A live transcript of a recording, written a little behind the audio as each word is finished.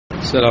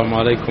السلام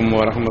عليكم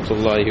ورحمة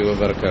الله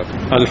وبركاته.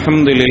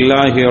 الحمد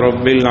لله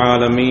رب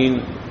العالمين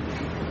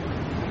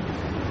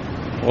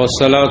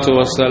والصلاة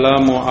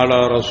والسلام على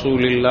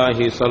رسول الله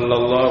صلى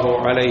الله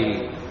عليه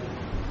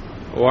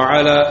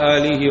وعلى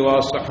آله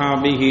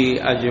وصحابه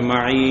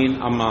أجمعين،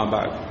 أما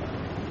بعد،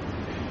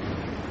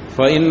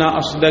 فإن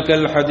أصدق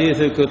الحديث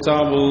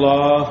كتاب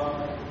الله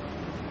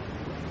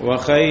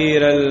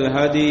وخير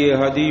الهدي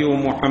هدي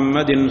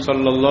محمد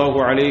صلى الله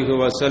عليه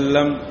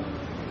وسلم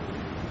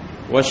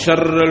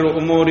وشر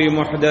الأمور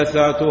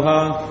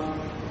محدثاتها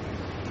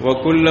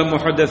وكل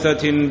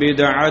محدثة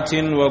بدعة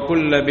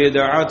وكل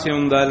بدعة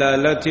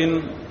ضلالة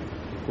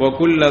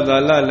وكل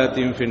ضلالة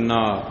في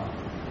النار.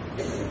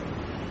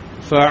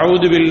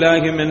 فأعوذ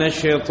بالله من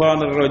الشيطان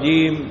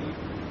الرجيم.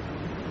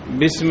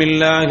 بسم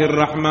الله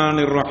الرحمن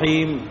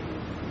الرحيم.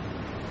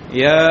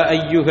 يا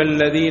أيها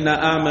الذين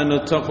آمنوا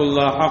اتقوا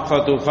الله حق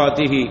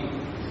تقاته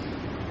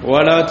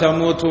ولا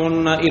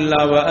تموتن إلا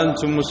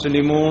وأنتم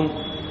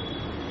مسلمون.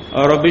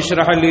 رب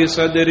اشرح لي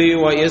صدري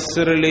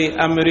ويسر لي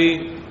أمري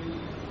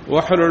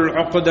واحلل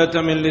عقدة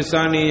من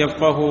لساني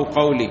يفقه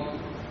قولي.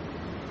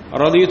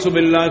 رضيت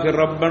بالله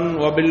ربا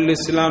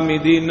وبالإسلام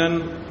دينا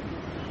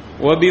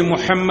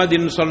وبمحمد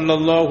صلى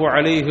الله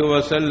عليه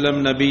وسلم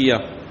نبيا.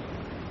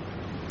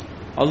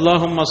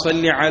 اللهم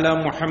صل على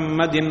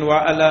محمد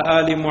وعلى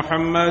آل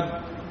محمد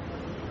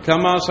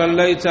كما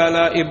صليت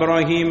على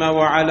إبراهيم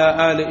وعلى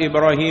آل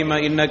إبراهيم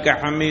إنك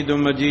حميد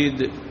مجيد.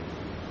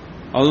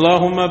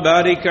 اللهم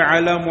بارك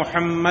على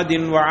محمد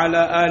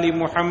وعلى آل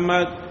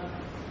محمد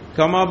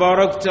كما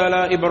باركت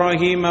على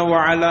إبراهيم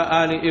وعلى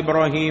آل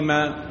إبراهيم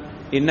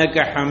إنك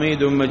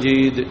حميد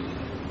مجيد.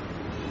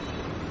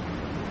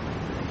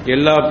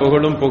 எல்லா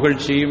புகழும்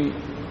புகழ்ச்சியும்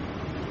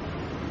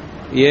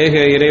ஏக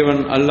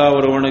இறைவன் அல்லாஹ்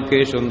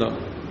ஒருவனுக்கே சொந்தம்.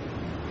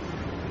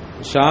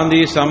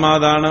 சாந்தி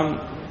சமாதானம்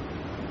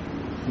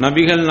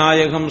நபிகள்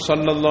நாயகம்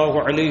ஸல்லல்லாஹு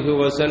அலைஹி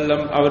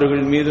வஸல்லம்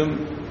அவர்கள் மீதும்,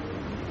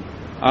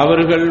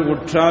 அவர்கள்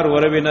உற்றார்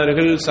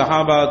உறவினர்கள்,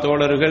 சஹாபா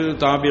தோழர்கள்,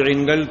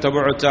 தாபிஈன்கள்,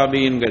 தபுஉ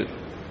தாபிஈன்கள்,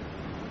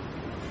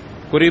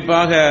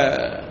 குறிப்பாக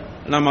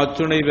நம்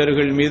அத்துணை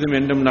பேர்கள் மீதும்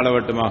என்றும்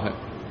நலவட்டுமாக.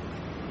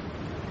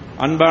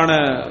 அன்பான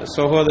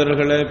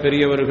சகோதரர்களே,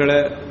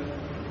 பெரியவர்களே,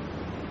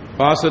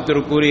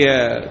 பாசத்திற்குரிய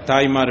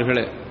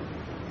தாய்மார்களே,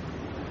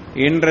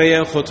 இன்றைய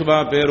ஹுத்பா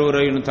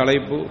பேருரையின்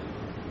தலைப்பு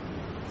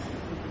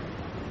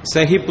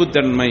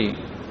சகிப்புத்தன்மை.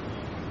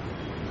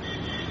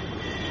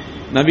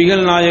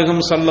 நபிகள்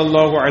நாயகம்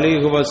ஸல்லல்லாஹு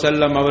அலைஹி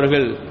வஸல்லம்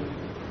அவர்கள்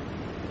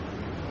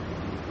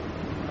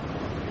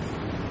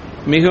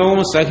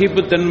மிகவும்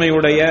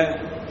சகிப்புத்தன்மையுடைய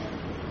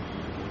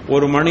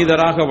ஒரு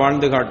மனிதராக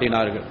வாழ்ந்து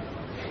காட்டினார்கள்.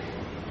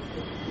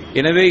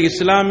 எனவே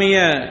இஸ்லாமிய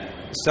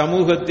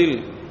சமூகத்தில்,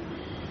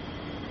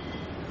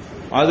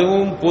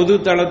 அதுவும் பொது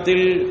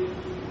தளத்தில்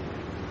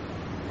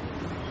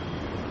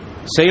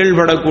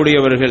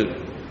செயல்படக்கூடியவர்கள்,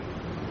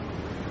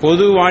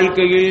 பொது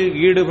வாழ்க்கையில்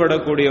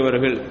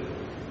ஈடுபடக்கூடியவர்கள்,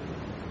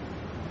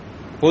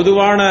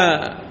 பொதுவான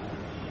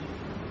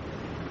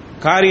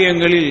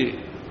காரியங்களில்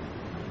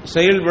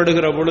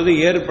செயல்படுகிற பொழுது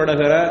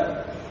ஏற்படுகிற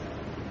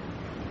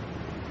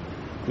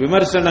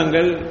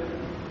விமர்சனங்கள்,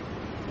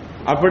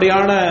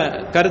 அப்படியான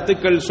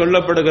கருத்துக்கள்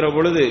சொல்லப்படுகிற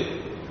பொழுது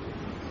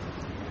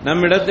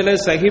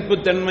நம்மிடத்தில்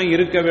சகிப்புத்தன்மை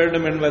இருக்க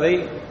வேண்டும் என்பதை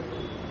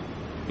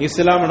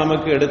இஸ்லாம்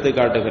நமக்கு எடுத்து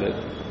காட்டுகிறது.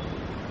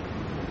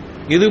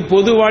 இது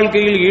பொது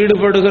வாழ்க்கையில்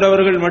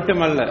ஈடுபடுகிறவர்கள்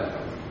மட்டுமல்ல,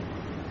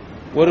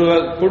 ஒரு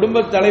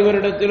குடும்ப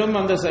தலைவரிடத்திலும்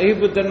அந்த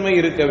சகிப்புத்தன்மை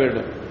இருக்க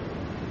வேண்டும்.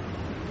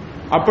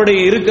 அப்படி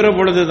இருக்கிற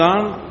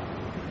பொழுதுதான்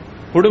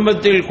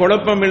குடும்பத்தில்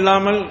குழப்பம்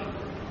இல்லாமல்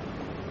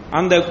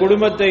அந்த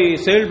குடும்பத்தை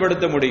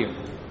செயல்படுத்த முடியும்.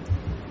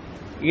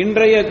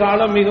 இன்றைய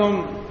காலம் மிகவும்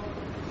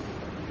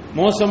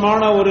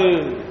மோசமான ஒரு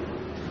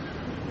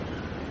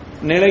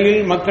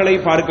நிலையில் மக்களை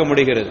பார்க்க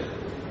முடிகிறது.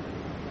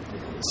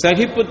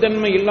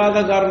 சகிப்புத்தன்மை இல்லாத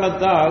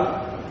காரணத்தால்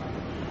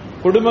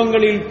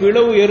குடும்பங்களில்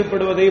பிளவு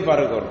ஏற்படுவதை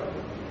பார்க்கிறோம்.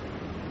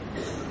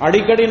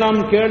 அடிக்கடி நாம்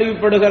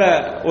கேள்விப்படுகிற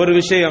ஒரு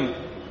விஷயம்,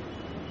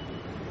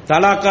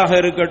 தலாக்காக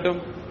இருக்கட்டும்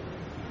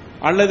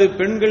அல்லது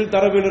பெண்கள்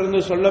தரப்பிலிருந்து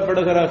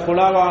சொல்லப்படுகிற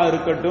குலாவாக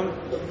இருக்கட்டும்,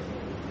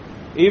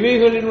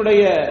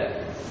 இவைகளினுடைய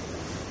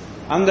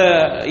அந்த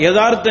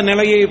யதார்த்த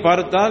நிலையை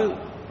பார்த்தால்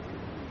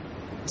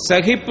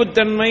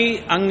சகிப்புத்தன்மை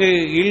அங்கு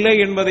இல்லை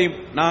என்பதை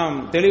நாம்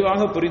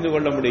தெளிவாக புரிந்து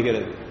கொள்ள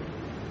முடிகிறது.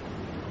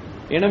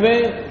 எனவே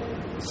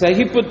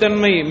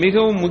சகிப்புத்தன்மை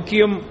மிகவும்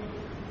முக்கியம்.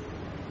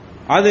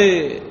 அது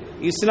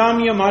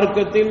இஸ்லாமிய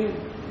மார்க்கத்தில்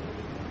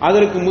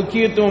அதற்கு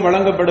முக்கியத்துவம்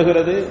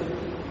வழங்கப்படுகிறது.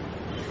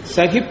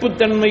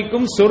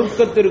 சகிப்புத்தன்மைக்கும்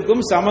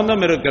சொர்க்கத்திற்கும்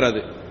சம்பந்தம்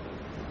இருக்கிறது.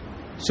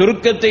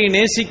 சொர்க்கத்தை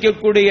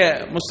நேசிக்கக்கூடிய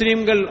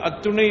முஸ்லிம்கள்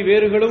அத்துணை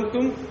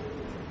வேர்களுக்கும்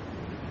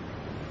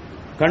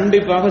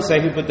கண்டிப்பாக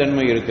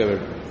சகிப்புத்தன்மை இருக்க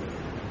வேண்டும்.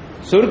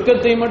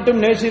 சொர்க்கத்தை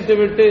மட்டும்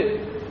நேசித்துவிட்டு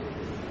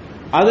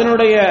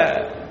அதனுடைய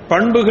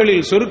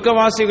பண்புகளில்,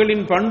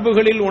 சொர்க்கவாசிகளின்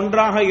பண்புகளில்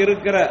ஒன்றாக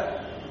இருக்கிற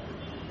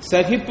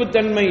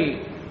சகிப்புத்தன்மை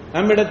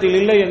நம்மிடத்தில்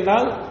இல்லை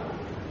என்றால்,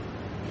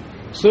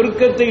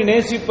 சொர்க்கத்தை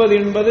நேசிப்பது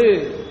என்பது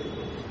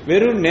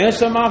வெறும்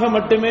நேசமாக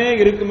மட்டுமே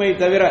இருக்குமே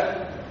தவிர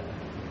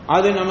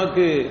அது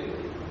நமக்கு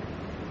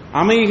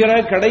அமைகிற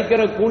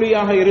கிடைக்கிற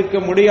கூலியாக இருக்க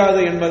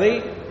முடியாது என்பதை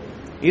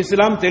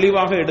இஸ்லாம்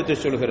தெளிவாக எடுத்து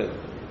சொல்கிறது.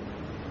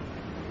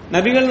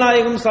 நபிகள்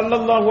நாயகம்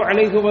ஸல்லல்லாஹு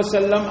அலைஹி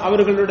வஸல்லம்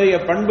அவர்களுடைய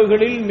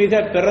பண்புகளில் மிக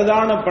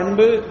பிரதான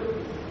பண்பு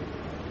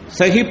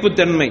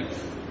சகிப்புத்தன்மை.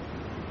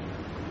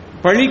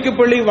 பழிக்கு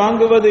பழி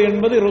வாங்குவது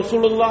என்பது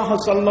ரசூலுல்லாஹி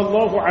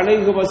ஸல்லல்லாஹு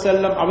அலைஹி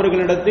வஸல்லம்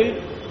அவர்களிடத்தில்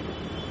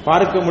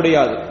பார்க்க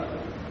முடியாது.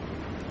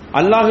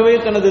 அல்லாஹ்வே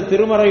தனது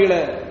திருமறையில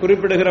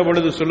குறிப்பிடுகிற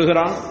பொழுது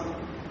சொல்கிறான்,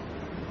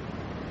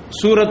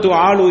 சூரத்து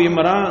ஆலு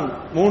இம்ரான்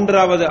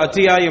 3வது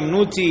அத்தியாயம்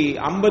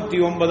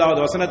 159வது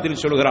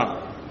வசனத்தில் சொல்கிறான்,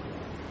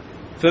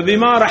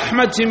 فبما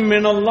رحمة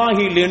من الله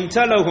لنت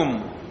لهم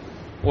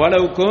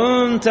ولو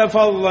كنت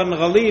فظا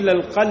غليظ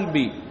القلب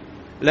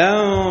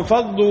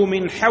لانفضوا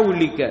من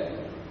حولك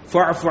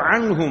فاعف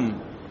عنهم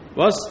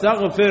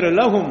واستغفر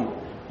لهم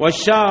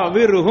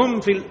وشاورهم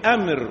في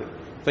الأمر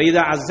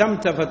فإذا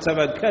عزمت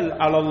فتوكل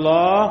على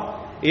الله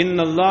إن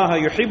الله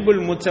يحب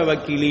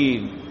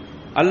المتوكلين.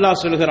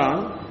 அல்லாஹ்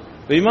சொல்கிறான்,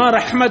 பிமா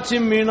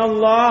ரஹ்மத்தின்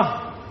மினல்லாஹ்,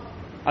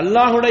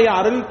 அல்லாஹ்வுடைய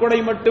அருள் கொடை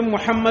மட்டும்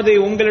முஹம்மதே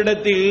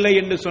உங்களிடத்தில் இல்லை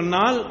என்று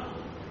சொன்னால்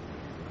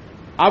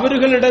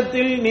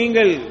அவர்களிடத்தில்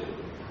நீங்கள்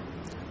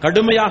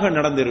கடுமையாக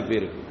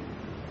நடந்திருப்பீர்கள்.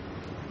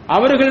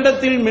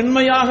 அவர்களிடத்தில்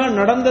மென்மையாக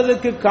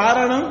நடந்ததற்கு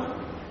காரணம்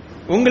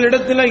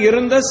உங்களிடத்தில்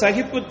இருந்த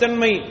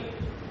சகிப்புத்தன்மை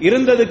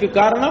இருந்ததுக்கு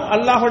காரணம்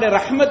அல்லாஹ்வுடைய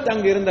ரஹ்மத்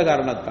அங்கு இருந்த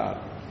காரணத்தால்.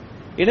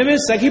 எனவே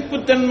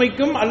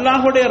சகிப்புத்தன்மைக்கும்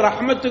அல்லாஹ்வுடைய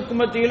ரஹ்மத்துக்கும்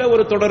மத்தியில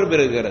ஒரு தொடர்பு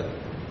இருக்கிறது.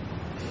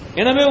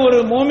 எனவே ஒரு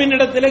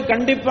மூமினிடத்திலே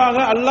கண்டிப்பாக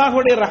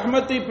அல்லாஹ்வுடைய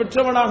ரஹ்மத்தை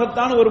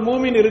பெற்றவனாகத்தான் ஒரு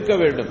மூமின் இருக்க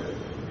வேண்டும்.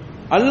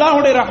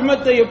 அல்லாஹ்வுடைய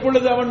ரஹ்மத்தை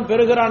எப்பொழுது அவன்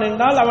பெறுகிறான்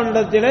என்றால்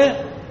அவனிடத்திலே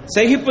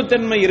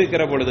சகிப்புத்தன்மை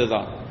இருக்கிற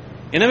பொழுதுதான்.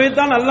 எனவே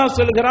தான் அல்லாஹ்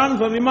சொல்கிறான்,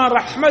 ஃபபிமா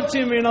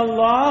ரஹ்மத்தின்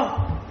மினல்லாஹ்,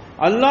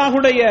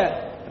 அல்லாஹ்வுடைய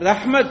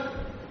ரஹ்மத்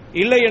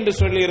இல்லை என்று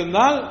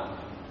சொல்லியிருந்தால்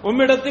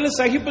உம்மிடத்தில்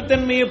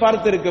சகிப்புத்தன்மையை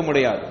பார்த்திருக்க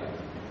முடியாது.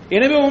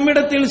 எனவே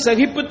உம்மிடத்தில்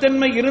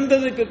சகிப்புத்தன்மை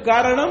இருந்ததுக்கு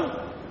காரணம்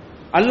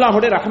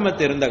அல்லாஹ்வுடைய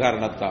ரஹ்மத் இருந்த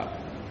காரணத்தால்.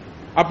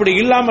 அப்படி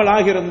இல்லாமல்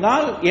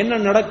ஆகியிருந்தால் என்ன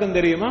நடக்கும்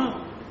தெரியுமா?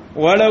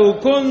 வலவ்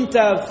குன்த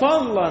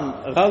ஃபல்லன்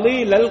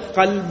கலீலல்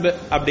கல்ப்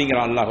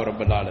அப்படிங்கிறான் அல்லாஹ்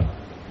ரப்பல் ஆலமீன்.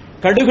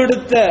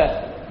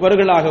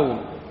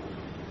 கடுகடுத்தவர்களாகவும்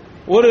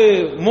ஒரு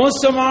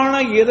மோசமான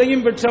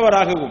இதயம்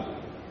பெற்றவராகவும்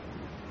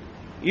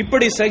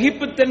இப்படி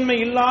சகிப்புத்தன்மை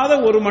இல்லாத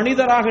ஒரு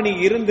மனிதராக நீ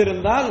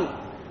இருந்திருந்தால்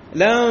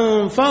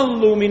லம்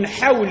ஃபல்லு மின்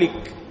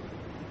ஹவ்லிக்,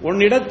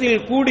 உன்னிடத்தில்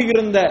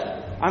கூடியிருந்த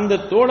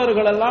அந்த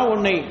தோழர்கள் எல்லாம்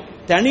உன்னை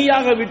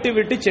தனியாக விட்டு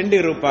விட்டு சென்று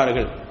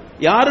இருப்பார்கள்.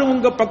 யாரும்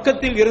உங்க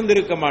பக்கத்தில்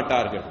இருந்திருக்க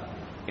மாட்டார்கள்.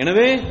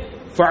 எனவே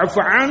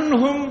ஃபஅஃபு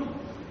அன்ஹும்,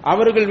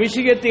 அவர்கள்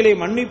விஷயத்திலே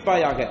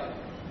மன்னிப்பாயாக.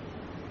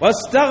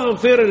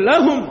 வஸ்தக்ஃபிர்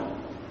லஹும்,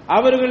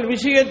 அவர்கள்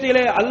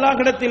விஷயத்திலே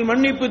அல்லாஹ்விடத்தில்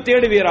மன்னிப்பு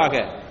தேடுவீராக.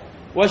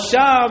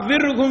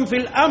 வஷாவிர்ஹும்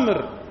ஃபில்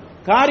அம்ர்,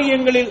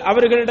 காரியங்களில்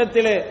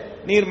அவர்களிடத்திலே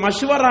நீர்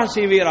மஷ்வரா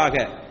செய்வீராக.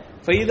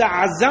 ஃபைதா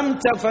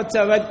அஸம்த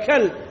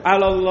ஃபதவக்கல்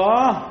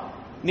அலல்லாஹ்,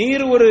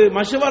 நீர் ஒரு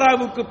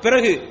மஷ்வராவுக்கு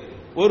பிறகு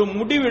ஒரு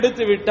முடிவு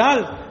எடுத்து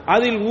விட்டால்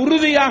அதில்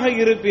உறுதியாக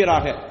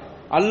இருப்பீராக.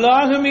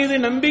 அல்லாஹ் மீது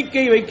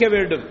நம்பிக்கை வைக்க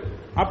வேண்டும்,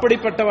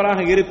 அப்படிப்பட்டவராக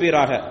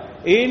இருப்பீராக.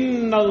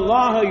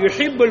 இன்னல்லாஹ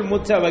யுஹிப்புல்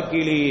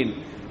முத்தவக்கிலீன்,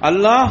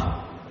 அல்லாஹ்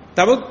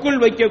தவக்குல்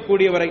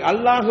வைக்கக்கூடியவரை,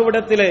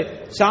 அல்லாஹ்விடத்திலே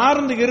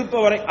சார்ந்து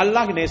இருப்பவரை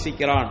அல்லாஹ்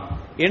நேசிக்கிறான்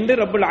என்று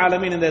ரப்புல்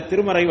ஆலமீன் இந்த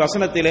திருமறை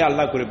வசனத்திலே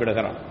அல்லாஹ்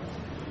குறிப்பிடுகிறான்.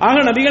 ஆக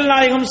நபிகள்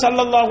நாயகம்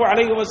ஸல்லல்லாஹு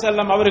அலைஹி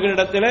வஸல்லம்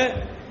அவர்களிடத்திலே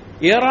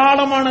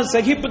ஏராளமான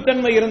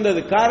சகிப்புத்தன்மை இருந்தது.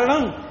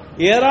 காரணம்,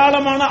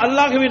 ஏராளமான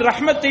அல்லாஹ்வின்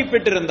ரஹ்மத்தை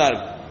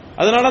பெற்றிருந்தார்கள்.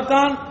 அதனால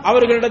தான்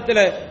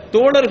அவர்களிடத்தில்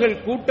தோழர்கள்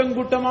கூட்டம்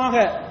கூட்டமாக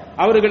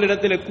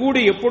அவர்களிடத்தில்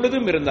கூடி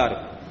எப்பொழுதும்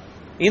இருந்தார்கள்.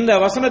 இந்த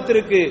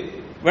வசனத்திற்கு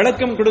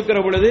விளக்கம் கொடுக்கிற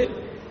பொழுது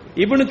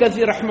இப்னு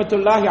கஸீர்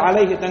ரஹ்மத்துல்லாஹி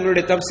அலைஹி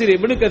தங்களுடைய தஃப்சீர்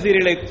இப்னு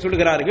கஸீரிலே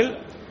சொல்கிறார்கள்,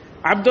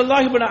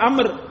 அப்துல்லாஹ் இப்னு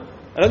அம்ர்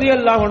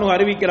ரலியல்லாஹு அன்ஹு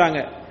அறிவிக்கிறாங்க,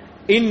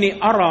 இன்னி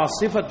அரா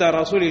சிஃபத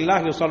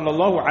ரசூலில்லாஹி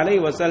ஸல்லல்லாஹு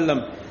அலைஹி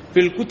வஸல்லம்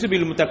ஃபில்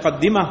குதுபில்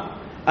முத்தகத்திமா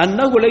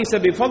أنه ليس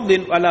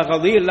بفضل ولا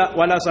غضيل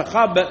ولا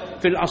سخاب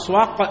في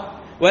الأسواق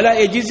ولا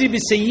يجزي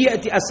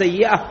بالسيئة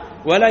السيئة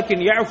ولكن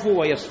يعفو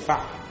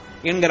ويصفح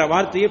என்கிற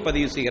வார்த்தையை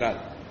பதிவு செய்கிறார்.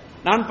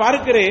 நான்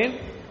பார்க்கிறேன்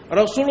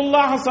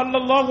ரசூலுல்லாஹி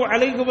ஸல்லல்லாஹு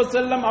அலைஹி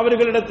வஸல்லம்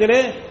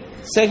அவர்களிடத்திலே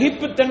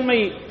சகிப்புத்தன்மை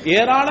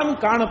ஏராளம்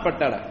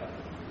காணப்பட்டன.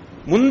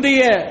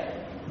 முந்தைய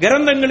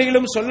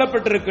கிரந்தங்களிலும்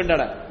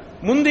சொல்லப்பட்டிருக்கின்றன,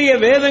 முந்தைய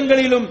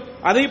வேதங்களிலும்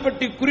அதை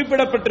பற்றி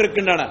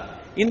குறிப்பிடப்பட்டிருக்கின்றன.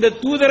 இந்த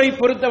தூதரை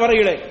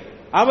பொறுத்தவரையிலே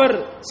அவர்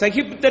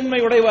சகிப்புத்தன்மை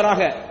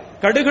உடையவராக,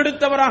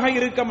 கடுகடுத்தவராக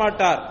இருக்க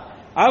மாட்டார்.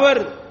 அவர்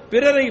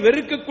பிறரை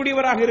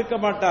வெறுக்கக்கூடியவராக இருக்க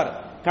மாட்டார்.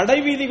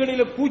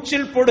 கடைவீதிகளில்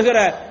கூச்சல் போடுகிற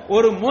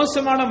ஒரு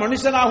மோசமான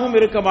மனுஷனாகவும்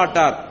இருக்க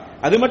மாட்டார்.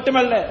 அது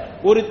மட்டுமல்ல,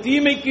 ஒரு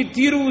தீமைக்கு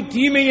தீர்வு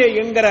தீமையே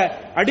என்கிற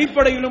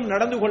அடிப்படையிலும்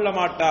நடந்து கொள்ள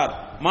மாட்டார்.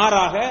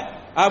 மாறாக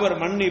அவர்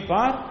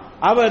மன்னிப்பார்,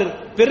 அவர்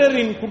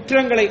பிறரின்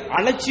குற்றங்களை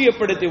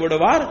அலட்சியப்படுத்தி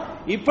விடுவார்.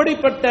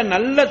 இப்படிப்பட்ட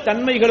நல்ல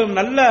தன்மைகளும்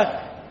நல்ல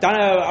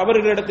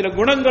அவர்களிடத்தில்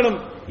குணங்களும்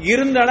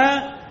இருந்தன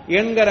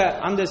என்கிற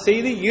அந்த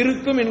செய்தி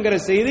இருக்கும் என்கிற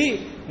செய்தி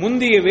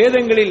முந்தைய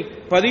வேதங்களில்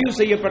பதிவு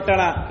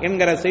செய்யப்பட்டன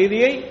என்கிற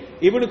செய்தியை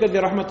இப்னு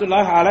கஸீர்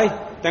ரஹ்மத்துல்லாஹி அலைஹி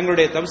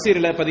தங்களுடைய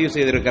தஃப்சீரில் பதிவு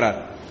செய்திருக்கிறார்.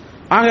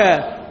 ஆக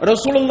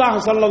ரசூலுல்லாஹி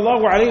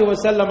ஸல்லல்லாஹு அலைஹி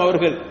வஸல்லம்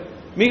அவர்கள்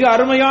மிக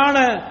அருமையான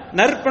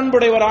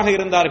நற்பண்புடையவராக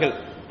இருந்தார்கள்.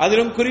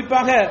 அதிலும்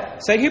குறிப்பாக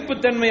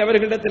சகிப்புத்தன்மை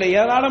அவர்களிடத்தில்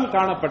ஏராளம்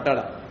காணப்பட்டன.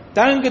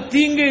 தனக்கு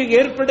தீங்கு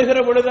ஏற்படுகிற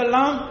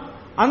பொழுதெல்லாம்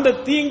அந்த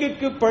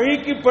தீங்குக்கு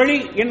பழிக்கு பழி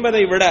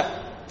என்பதை விட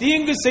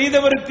தீங்கு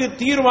செய்தவருக்கு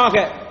தீர்வாக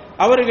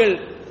அவர்கள்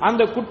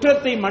அந்த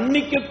குற்றத்தை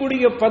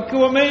மன்னிக்கக்கூடிய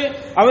பக்குவமே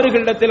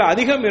அவர்களிடத்தில்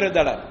அதிகம்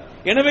இருந்தன.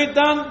 எனவே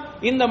தான்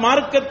இந்த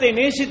மார்க்கத்தை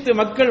நேசித்து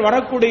மக்கள்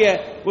வரக்கூடிய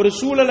ஒரு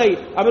சூழலை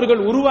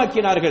அவர்கள்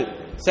உருவாக்கினார்கள்.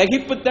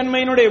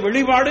 சகிப்புத்தன்மையினுடைய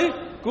வெளிப்பாடு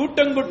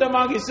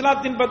கூட்டங்கூட்டமாக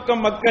இஸ்லாத்தின்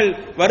பக்கம் மக்கள்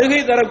வருகை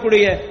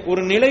தரக்கூடிய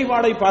ஒரு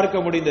நிலைப்பாடை பார்க்க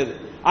முடிந்தது.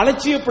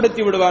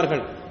 அலட்சியப்படுத்தி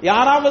விடுவார்கள்.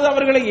 யாராவது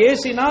அவர்களை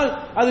ஏசினால்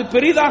அது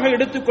பெரிதாக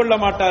எடுத்துக்கொள்ள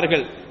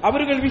மாட்டார்கள்.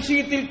 அவர்கள்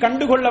விஷயத்தில்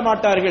கண்டுகொள்ள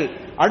மாட்டார்கள்.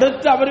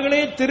 அடுத்து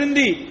அவர்களே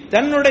திருந்தி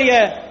தன்னுடைய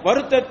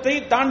வருத்தத்தை,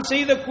 தான்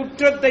செய்த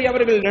குற்றத்தை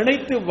அவர்கள்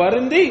நினைத்து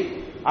வருந்தி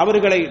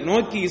அவர்களை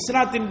நோக்கி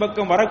இஸ்லாத்தின்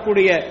பக்கம்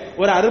வரக்கூடிய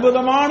ஒரு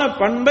அற்புதமான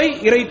பண்பை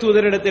இறை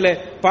தூதரிடத்தில்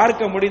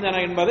பார்க்க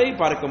முடிந்தன என்பதை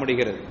பார்க்க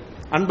முடிகிறது.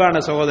 அன்பான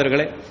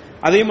சகோதரர்களே,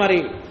 அதே மாதிரி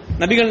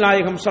நபிகள்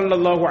நாயகம்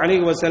ஸல்லல்லாஹு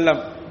அலைஹி வஸல்லம்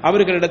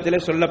அவர்களிடத்திலே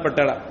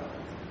சொல்லப்பட்டன.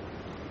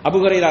 அபூ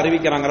ஹுரைரா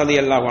அறிவிக்கிறாங்க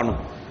ரலியல்லாஹு அன்ஹு,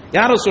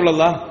 யா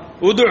ரசூலல்லாஹ்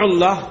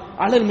உதுல்லாஹ்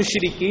அலல்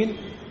முஷ்ரிகீன்,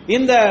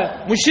 இந்த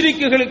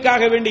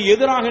முஷ்ரிக்குகளுக்காக வேண்டி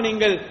எதிராக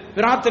நீங்கள்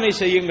பிரார்த்தனை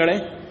செய்யுங்களே.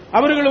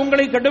 அவர்கள்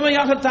உங்களை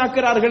கடுமையாக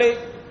தாக்குகிறார்களே,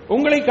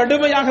 உங்களை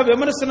கடுமையாக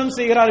விமர்சனம்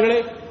செய்கிறார்களே,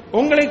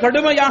 உங்களை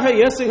கடுமையாக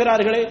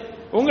ஏசுகிறார்களே,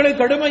 உங்களை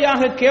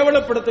கடுமையாக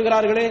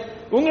கேவலப்படுத்துகிறார்களே,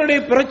 உங்களுடைய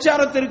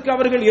பிரச்சாரத்திற்கு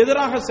அவர்கள்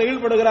எதிராக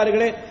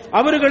செயல்படுகிறார்களே,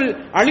 அவர்கள்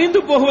அழிந்து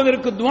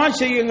போவதற்கு துஆ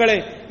செய்யுங்களே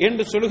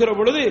என்று சொல்கிற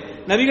பொழுது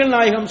நபிகள்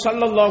நாயகம்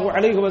ஸல்லல்லாஹு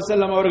அலைஹி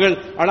வஸல்லம் அவர்கள்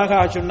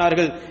அழகாக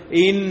சொன்னார்கள்,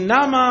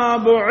 இன்னமா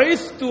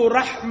புஇஸ்து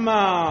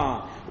ரஹ்மா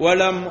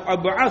வலம்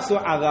அப்அஸு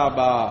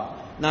அஸாபா,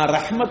 நான்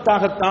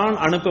ரஹ்மத்தாகத்தான்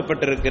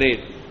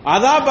அனுப்பப்பட்டிருக்கிறேன்,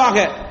 அஸாபாக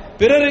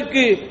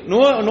பிறருக்கு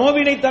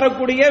நோவினை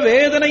தரக்கூடிய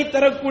வேதனை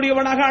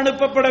தரக்கூடியவனாக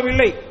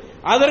அனுப்பப்படவில்லை.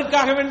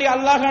 அதற்காக வேண்டி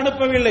அல்லாஹ்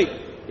அனுப்பவில்லை.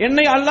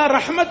 என்னை அல்லாஹ்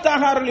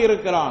ரஹ்மத்தாக அருள்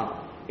இருக்கிறான்.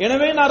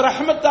 எனவே நான்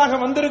ரஹ்மத்தாக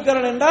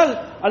வந்திருக்கிறேன் என்றால்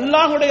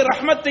அல்லாஹ்வுடைய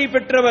ரஹ்மத்தை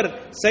பெற்றவர்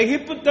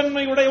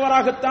சகிப்புத்தன்மை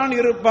உடையவராகத்தான்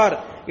இருப்பார்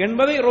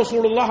என்பதை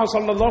ரசூலுல்லாஹி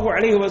ஸல்லல்லாஹு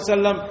அலைஹி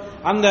வஸல்லம்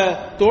அந்த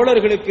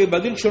தோழர்களுக்கு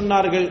பதில்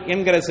சொன்னார்கள்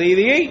என்கிற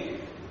செய்தியை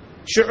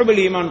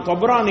ஷுஅபுல் ஈமான்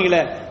தபரானில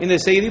இந்த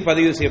செய்தி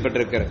பதிவு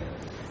செய்யப்பட்டிருக்கிறது.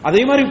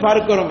 அதே மாதிரி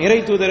பார்க்கிறோம், இறை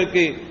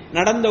தூதருக்கு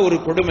நடந்த ஒரு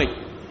கொடுமை.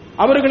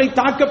 அவர்களை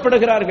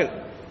தாக்கப்படுகிறார்கள்.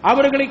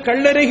 அவர்களை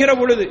கல்லெறிகிற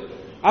பொழுது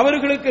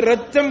அவர்களுக்கு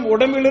ரத்தம்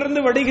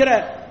உடம்பிலிருந்து வடிகிற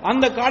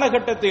அந்த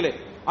காலகட்டத்திலே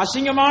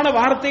அசிங்கமான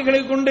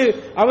வார்த்தைகளை கொண்டு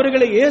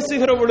அவர்களை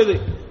ஏசுகிற பொழுது,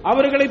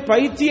 அவர்களை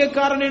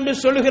பைத்தியக்காரன் என்று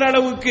சொல்லுகிற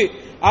அளவுக்கு,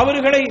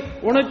 அவர்களை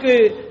உனக்கு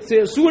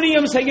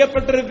சூனியம்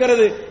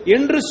செய்யப்பட்டிருக்கிறது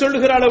என்று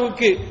சொல்லுகிற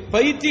அளவுக்கு,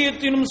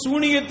 பைத்தியத்தினும்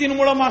சூனியத்தின்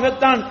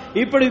மூலமாகத்தான்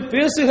இப்படி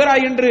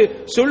பேசுகிறாய் என்று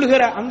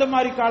சொல்லுகிற அந்த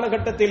மாதிரி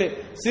காலகட்டத்தில்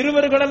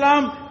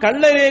சிறுவர்களெல்லாம்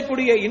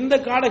கல்லறையக்கூடிய இந்த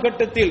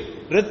காலகட்டத்தில்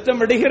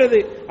ரத்தம்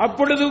அடிகிறது.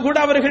 அப்பொழுது கூட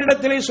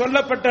அவர்களிடத்திலே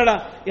சொல்லப்பட்டதா,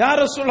 யா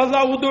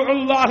ரசூலல்லாஹ்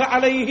உதுல்லாஹ்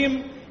அலைஹிம்,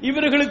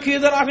 இவர்களுக்கு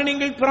எதிராக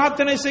நீங்கள்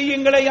பிரார்த்தனை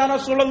செய்யுங்களே யா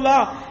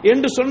ரசூலல்லாஹ்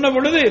என்று சொன்ன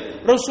பொழுது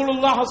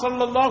ரசூலுல்லாஹி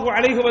ஸல்லல்லாஹு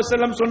அலைஹி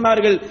வஸல்லம்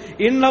சொன்னார்கள்,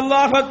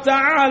 இன்னல்லாஹ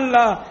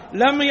தஆலா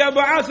லம்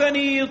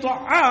யபஅஸனி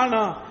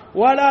தஆனா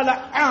வலா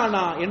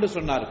லஆனா என்று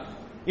சொன்னார்கள்.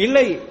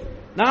 இல்லை,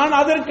 நான்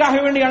அதற்காக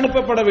வேண்டி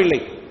அனுப்பப்படவில்லை.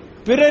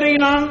 பிறரை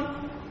நான்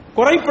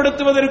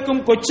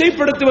குறைப்படுத்துவதற்கும்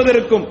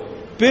கொச்சைப்படுத்துவதற்கும்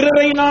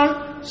பிறரை நான்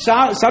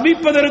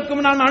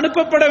சபிப்பதற்கும் நான்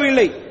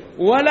அனுப்பப்படவில்லை.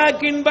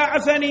 வலகின்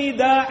பஅஸனி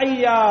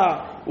தாஇயா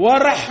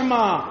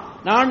வரஹ்மா,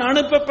 நான்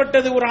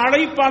அனுப்பப்பட்டது ஒரு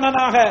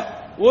அழைப்பாளனாக,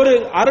 ஒரு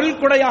அருள்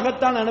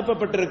கொடையாகத்தான்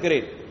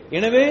அனுப்பப்பட்டிருக்கிறேன்.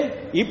 எனவே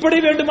இப்படி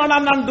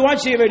வேண்டுமானால் நான் துஆ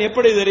செய்வேன்.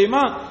 எப்படி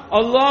தெரியுமா?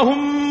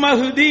 அல்லாஹும்ம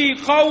ஹ்தி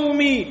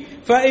கௌமி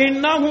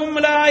ஃபஇன்னஹும்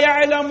லா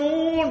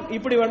யஅலமூன்,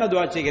 இப்படி வேணா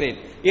துஆ செய்கிறேன்.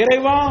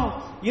 இறைவா,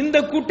 இந்த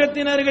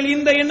கூட்டத்தினர்கள்,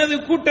 இந்த எனது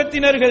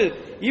கூட்டத்தினர்கள்,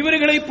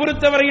 இவர்களை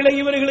பொறுத்தவரையிலே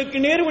இவர்களுக்கு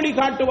நேர்வழி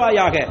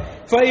காட்டுவாயாக.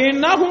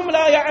 ஃபஇன்னஹும்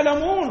லா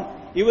யஅலமூன்,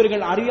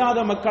 இவர்கள் அறியாத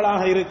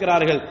மக்களாக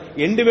இருக்கிறார்கள்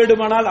என்று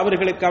வேண்டுமானால்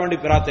அவர்களுக்கு வேண்டி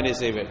பிரார்த்தனை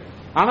செய்வேன்.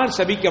 ஆனால்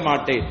சபிக்க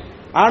மாட்டேன்.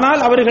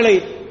 ஆனால் அவர்களை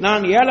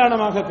நான்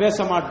ஏளனமாக பேச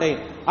மாட்டேன்,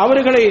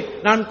 அவர்களை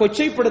நான்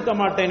கொச்சைப்படுத்த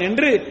மாட்டேன்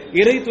என்று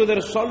இறை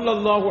தூதர்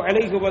ஸல்லல்லாஹு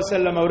அலைஹி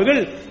வஸல்லம்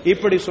அவர்கள்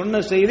இப்படி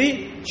சொன்ன செய்தி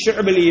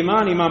ஷுஅபுல்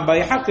ஈமான் இமாம்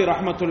பைஹக்கி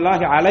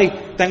ரஹ்மத்துல்லாஹி அலைஹ்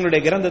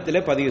தங்களுடைய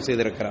கிரந்தத்திலே பதிவு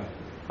செய்திருக்கிறார்.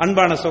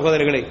 அன்பான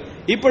சகோதரர்களே,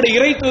 இப்படி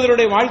இறை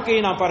தூதருடைய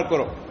வாழ்க்கையை நாம்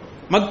பார்க்கிறோம்.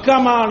 மக்கா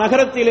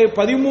நகரத்திலே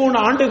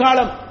 13 ஆண்டு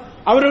காலம்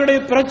அவர்களுடைய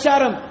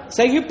பிரச்சாரம்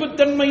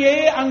சகிப்புத்தன்மையே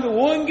அங்கு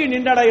ஓங்கி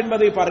நின்றட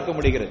என்பதை பார்க்க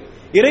முடிகிறது.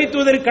 இறை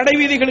தூதர்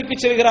கடைவீதிகளுக்கு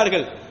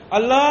செல்கிறார்கள்.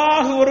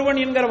 அல்லாஹ் ஒருவன்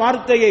என்கிற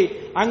வார்த்தையை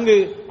அங்கு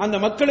அந்த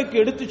மக்களுக்கு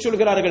எடுத்துச்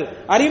சொல்கிறார்கள்,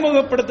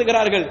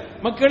 அறிமுகப்படுத்துகிறார்கள்.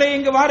 மக்களே,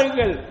 இங்கு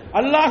வாருங்கள்,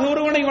 அல்லாஹ்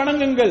ஒருவனை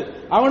வணங்குங்கள்,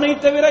 அவனை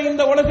தவிர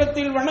இந்த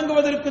உலகத்தில்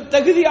வணங்குவதற்கு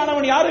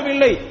தகுதியானவன் யாரும்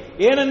இல்லை.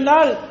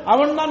 ஏனென்றால்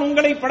அவன் தான்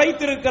உங்களை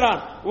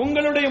படைத்திருக்கிறான்,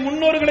 உங்களுடைய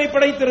முன்னோர்களை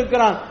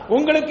படைத்திருக்கிறான்,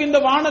 உங்களுக்கு இந்த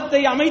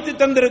வானத்தை அமைத்து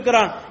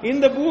தந்திருக்கிறான்,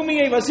 இந்த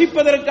பூமியை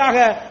வசிப்பதற்காக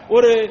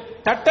ஒரு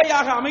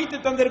தட்டையாக அமைத்து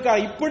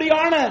தந்திருக்கிறார்.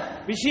 இப்படியான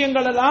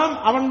விஷயங்கள் எல்லாம்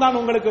அவன் தான்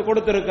உங்களுக்கு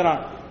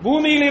கொடுத்திருக்கிறான்.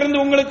 பூமியில் இருந்து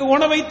உங்களுக்கு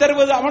உணவை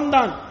தருவது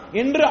அவன்தான்.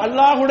 என்று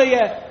அல்லாஹுடைய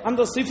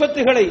அந்த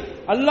சிஃபத்துகளை,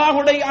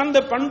 அல்லாஹுடைய அந்த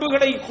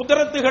பண்புகளை,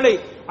 குதரத்துகளை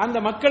அந்த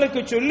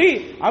மக்களுக்கு சொல்லி,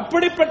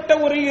 அப்படிப்பட்ட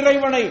ஒரு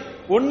இறைவனை,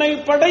 உன்னை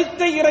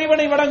படைத்த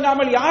இறைவனை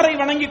வணங்காமல் யாரை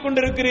வணங்கிக்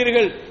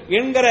கொண்டிருக்கிறீர்கள்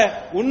என்கிற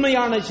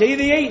உண்மையான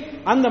செய்தியை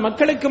அந்த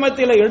மக்களுக்கு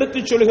மத்தியில்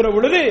எடுத்துச் சொல்கிற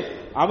பொழுது,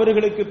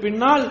 அவர்களுக்கு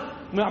பின்னால்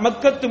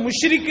மக்கத்து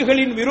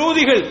முஷ்ரிக்குகளின்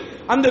விரோதிகள்,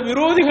 அந்த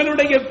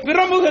விரோதிகளுடைய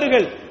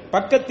பிரமுகர்கள்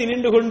பக்கத்தில்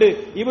நின்று கொண்டு,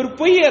 இவர்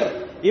பொய்யர்,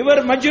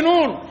 இவர்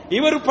மஜ்னூன்,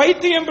 இவர்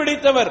பைத்தியம்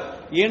பிடித்தவர்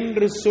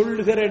என்று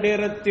சொல்கிற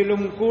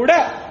நேரத்திலும் கூட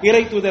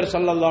இறை தூதர்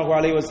ஸல்லல்லாஹு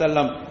அலைஹி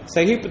வஸல்லம்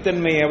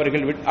சகிப்புத்தன்மையை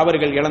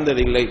அவர்கள்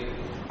இழந்ததில்லை.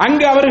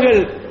 அங்கு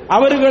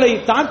அவர்களை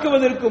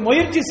தாக்குவதற்கு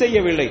முயற்சி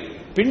செய்யவில்லை.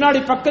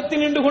 பின்னாடி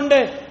பக்கத்தில் நின்று கொண்ட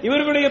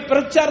இவர்களுடைய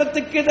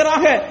பிரச்சாரத்துக்கு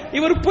எதிராக,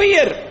 இவர்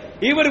பொய்யர்,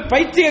 இவர்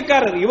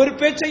பைத்தியக்காரர், இவர்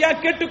பேச்சையா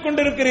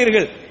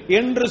கேட்டுக்கொண்டிருக்கிறீர்கள்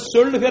என்று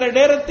சொல்கிற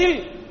நேரத்தில்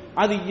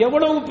அது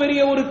எவ்வளவு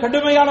பெரிய ஒரு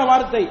கடுமையான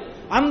வார்த்தை.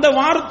 அந்த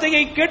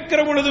வார்த்தையை கேட்கிற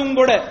பொழுதும்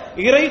கூட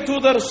இறை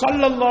தூதர்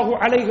ஸல்லல்லாஹு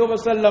அலைஹி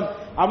வஸல்லம்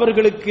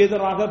அவர்களுக்கு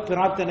எதிராக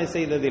பிரார்த்தனை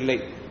செய்ததில்லை.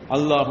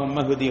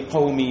 அல்லாஹும்ம ஹ்தி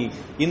கௌமி,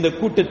 இந்த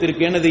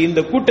கூட்டத்திற்கு, எனது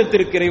இந்த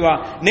கூட்டத்திற்கு இறைவா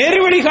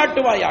நேர்வழி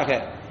காட்டுவாயாக,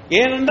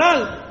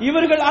 ஏனென்றால்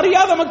இவர்கள்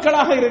அறியாத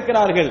மக்களாக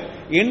இருக்கிறார்கள்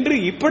என்று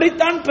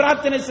இப்படித்தான்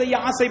பிரார்த்தனை செய்ய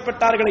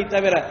ஆசைப்பட்டார்களே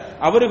தவிர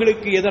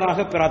அவர்களுக்கு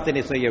எதிராக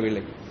பிரார்த்தனை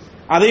செய்யவில்லை.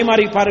 அதே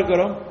மாதிரி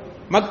பார்க்கிறோம்,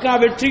 மக்கா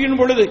வெற்றியின்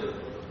பொழுது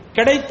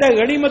கிடைத்த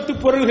கனிமத்து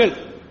பொருள்கள்,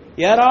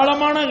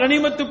 ஏராளமான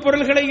கனிமத்து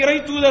பொருள்களை இறை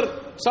தூதர்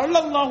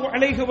ஸல்லல்லாஹு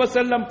அலைஹி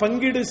வஸல்லம்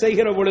பங்கீடு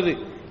செய்கிற பொழுது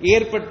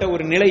ஏற்பட்ட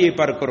ஒரு நிலையை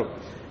பார்க்கிறோம்.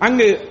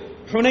 அங்கு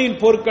ஹுனைன்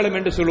போர்க்களம்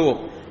என்று சொல்லுவோம்.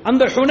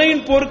 அந்த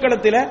ஹுனைன்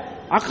போர்க்களத்தில்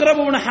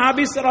அக்ரப் இப்னு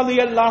ஹாபிஸ்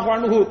ரலியல்லாஹு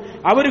அன்ஹு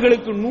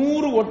அவர்களுக்கு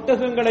 100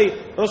 ஒட்டகங்களை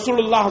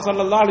ரசூலுல்லாஹ்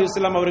ஸல்லல்லாஹு அலைஹி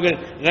வஸல்லம் அவர்கள்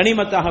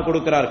கனிமத்தாக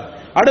கொடுக்கிறார்கள்.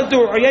 அடுத்து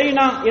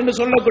உயைனா என்று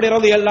சொல்லக்கூடிய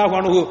ரலியல்லாஹு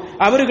அன்ஹு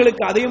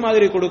அவர்களுக்கு அதே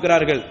மாதிரி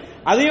கொடுக்கிறார்கள்.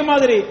 அதே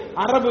மாதிரி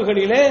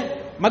அரபுகளிலே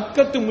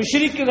மக்கத்து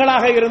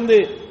முஷ்ரிக்குகளாக இருந்து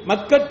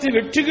மக்கத்து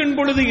வெற்றியின்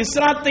பொழுது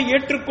இஸ்லாத்தை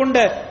ஏற்றுக்கொண்ட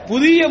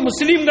புதிய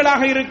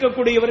முஸ்லிம்களாக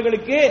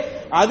இருக்கக்கூடியவர்களுக்கு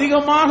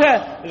அதிகமாக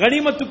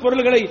கனிமத்து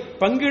பொருள்களை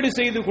பங்கீடு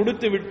செய்து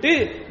கொடுத்து விட்டு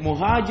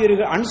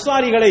முஹாஜிர்கள்,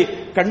 அன்சாரிகளை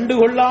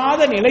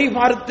கண்டுகொள்ளாத நிலை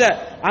பார்த்த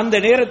அந்த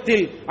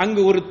நேரத்தில்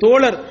அங்கு ஒரு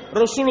தோழர்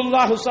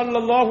ரசூலுல்லாஹி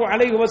ஸல்லல்லாஹு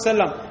அலைஹி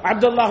வஸல்லம்,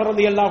 அப்துல்லாஹ்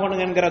ரலியல்லாஹு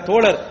அன்ஹு என்கிற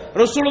தோழர்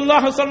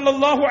ரசூலுல்லாஹி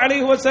ஸல்லல்லாஹு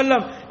அலைஹி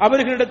வஸல்லம்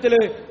அவர்களிடத்தில்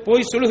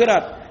போய்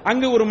சொல்கிறார்.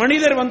 அங்கு ஒரு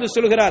மனிதர் வந்து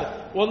சொல்கிறார்,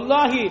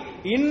 வல்லாஹி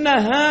இன்ன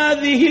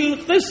ஹாதிஹில்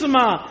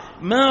கிஸ்மா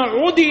மா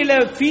உதில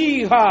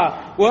ஃபீஹா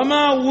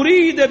வமா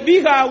உரீத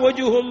பிஹா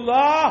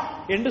வஜ்ஹுல்லாஹ்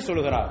என்று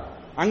சொல்கிறார்.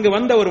 அங்கு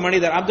வந்த ஒரு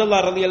மனிதர்,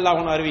 அப்துல்லாஹ் ரலியல்லாஹு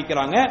அன்ஹு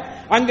அறிவிக்கிறாங்க,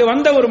 அங்கு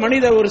வந்த ஒரு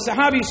மனிதர், ஒரு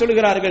சஹாபி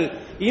சொல்கிறார்கள்,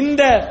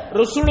 இந்த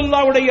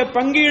ரசூலுல்லாஹ்வுடைய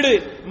பங்கீடு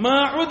மா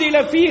உதில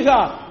ஃபீஹா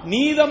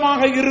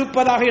நீதமாக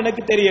இருப்பதாக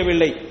எனக்கு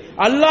தெரியவில்லை.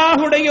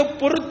 அல்லாஹ்வுடைய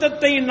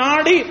பொருத்தத்தை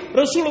நாடி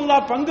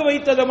ரசூலுல்லாஹ் பங்கு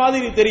வைத்தது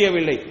மாதிரி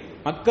தெரியவில்லை.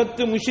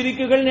 மக்கத்து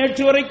முஷ்ரிக்குகள்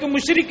நேற்று வரைக்கும்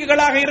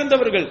முஷ்ரிக்குகளாக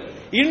இருந்தவர்கள்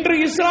இன்று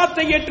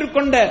இஸ்லாத்தை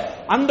ஏற்றுக்கொண்ட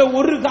அந்த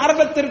ஒரு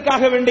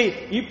காரணத்திற்காக வேண்டி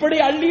இப்படி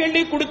அள்ளி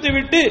அள்ளி கொடுத்து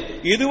விட்டு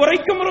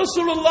இதுவரைக்கும்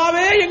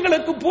ரசூலுல்லாஹ்வே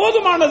எங்களுக்கு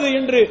போதுமானது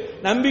என்று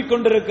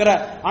நம்பிக்கொண்டிருக்கிற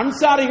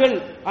அன்சாரிகள்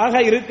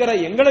ஆக இருக்கிற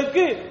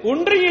எங்களுக்கு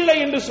ஒன்று இல்லை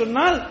என்று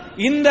சொன்னால்,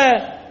 இந்த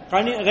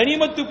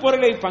கனிமத்து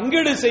பொருளை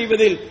பங்கீடு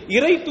செய்வதில்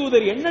இறை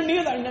தூதர் என்ன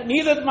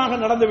நீதமாக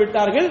நடந்து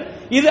விட்டார்கள்,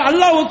 இது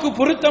அல்லாஹ்வுக்கு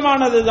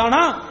பொருத்தமானதுதானா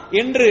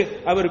என்று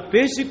அவர்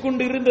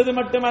பேசிக்கொண்டு இருந்தது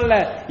மட்டுமல்ல,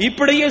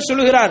 இப்படியே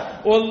சொல்கிறார்,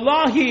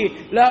 வல்லாஹி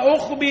லா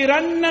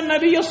உக்பிரன்ன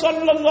நபிய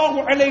ஸல்லல்லாஹு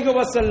அலைஹி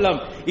வஸல்லம்,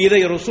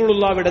 இதை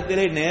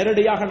ரசூலுல்லாஹ்விடத்திலே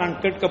நேரடியாக நான்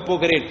கேட்க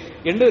போகிறேன்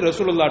என்று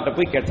ரசூலுல்லாஹ்ட்ட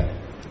போய் கேட்டார்.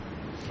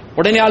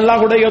 உடனே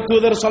அல்லாஹ்வுடைய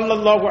தூதர்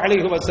ஸல்லல்லாஹு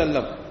அலைஹி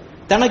வஸல்லம்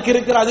தனக்கு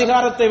இருக்கிற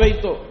அதிகாரத்தை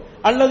வைத்தோ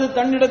அல்லது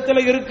தன்னிடத்தில்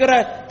இருக்கிற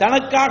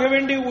தனக்காக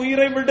வேண்டி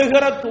உயிரை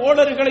விடுகிற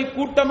தோழர்களை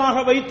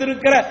கூட்டமாக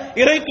வைத்திருக்கிற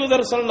இறை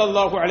தூதர்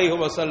ஸல்லல்லாஹு அலைஹி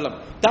வஸல்லம்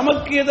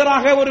தமக்கு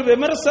எதிராக ஒரு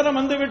விமர்சனம்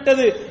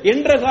வந்துவிட்டது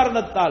என்ற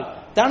காரணத்தால்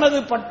தனது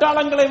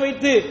பட்டாளங்களை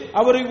வைத்து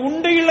அவரை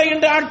உண்டு இல்லை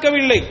என்று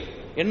ஆட்கவில்லை.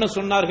 என்ன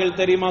சொன்னார்கள்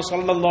தெரியுமா?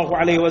 ஸல்லல்லாஹு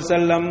அலைஹி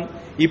வஸல்லம்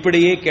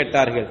இப்படியே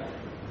கேட்டார்கள்,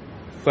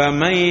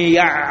 ஃபமை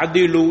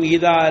யஅதிலு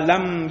இதா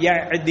லம்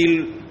யஅதில்,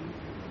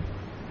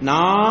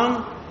 நான்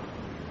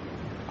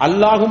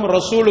அல்லாஹும்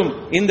ரசூலும்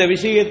இந்த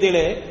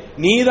விஷயத்திலே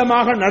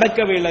நீதமாக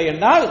நடக்கவில்லை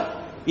என்றால்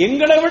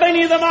எங்களை விட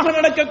நீதமாக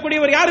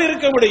நடக்கக்கூடியவர் யார்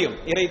இருக்க முடியும்?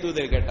 இறை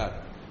தூதர் கேட்டார்.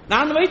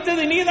 நான்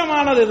வைத்தது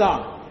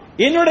நீதமானதுதான்,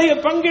 என்னுடைய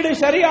பங்கீடு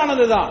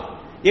சரியானதுதான்,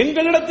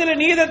 எங்களிடத்தில்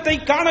நீதத்தை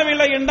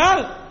காணவில்லை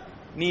என்றால்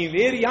நீ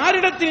வேறு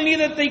யாரிடத்தில்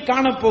நீதத்தை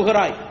காணப்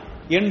போகிறாய்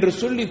என்று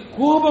சொல்லி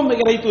கோபம்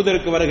இறை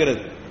தூதருக்கு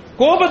வருகிறது.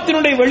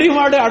 கோபத்தினுடைய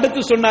வெளிப்பாடு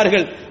அடுத்து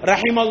சொன்னார்கள்,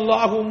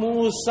 ரஹிமல்லாஹு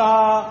மூசா,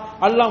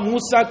 அல்லாஹ்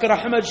மூசாக்கு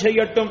ரஹ்மத்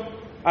செய்யட்டும்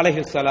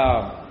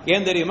அலைஹிஸ்ஸலாம்.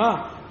 ஏன் தெரியுமா?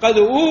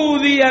 கது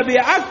ஊதிய பி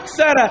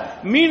அக்ஸர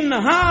மின்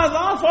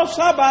ஹாதா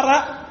ஃபஸபர,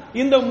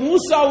 இந்த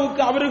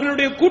மூசாவுக்கு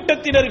அவர்களுடைய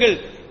கூட்டத்தினர்கள்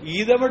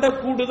இதைவிட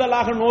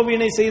கூடுதலாக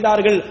நோவினை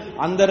செய்தார்கள்.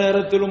 அந்த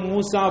நேரத்திலும்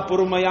மூசா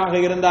பொறுமையாக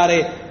இருந்தாரே,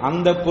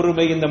 அந்த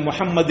பொறுமை இந்த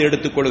முஹம்மது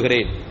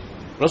எடுத்துக்கொள்கிறேன்.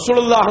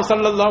 ரசூலுல்லாஹ்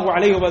ஸல்லல்லாஹு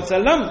அலைஹி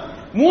வஸல்லம்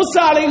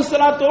மூசா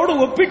அலைஹிஸ்ஸலாத்தோடு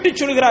ஒப்பிட்டு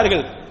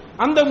சொல்கிறார்கள்.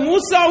 அந்த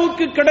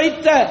மூசாவுக்கு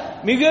கிடைத்த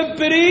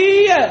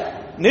மிகப்பெரிய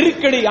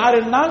நெருக்கடி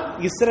யாருன்னா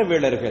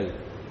இஸ்ரவேலர்கள்.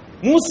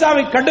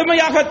 மூசாவை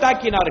கடுமையாக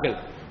தாக்கினார்கள்,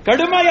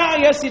 கடுமையாக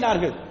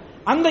ஏசினார்கள்.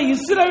 அந்த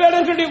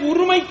இஸ்ரவேலர்களுடைய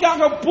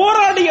உரிமைக்காக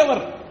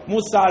போராடியவர்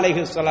மூசா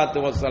அலைஹிஸ்ஸலாத்து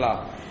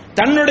வஸ்ஸலாம்.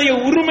 தன்னுடைய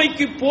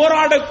உரிமைக்கு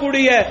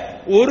போராடக்கூடிய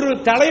ஒரு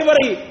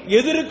தலைவரை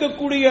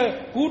எதிர்க்கக்கூடிய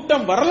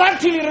கூட்டம்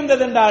வரலாற்றில்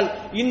இருந்தது என்றால்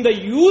இந்த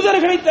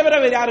யூதர்களை தவிர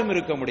வேறு யாரும்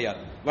இருக்க முடியாது.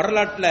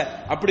 வரலாற்றில்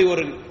அப்படி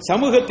ஒரு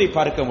சமூகத்தை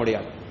பார்க்க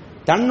முடியாது.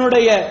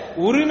 தன்னுடைய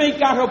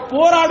உரிமைக்காக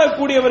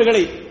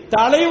போராடக்கூடியவர்களை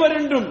தலைவர்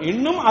என்றும்,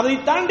 இன்னும் அதை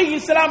தாண்டி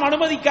இஸ்லாம்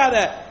அனுமதிக்காத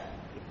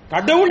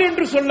கடவுள்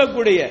என்று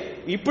சொல்லக்கூடிய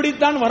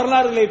இப்படித்தான்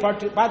வரலாறுகளை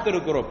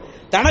பார்த்திருக்கிறோம்.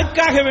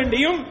 தனக்காக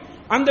வேண்டியும்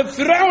அந்த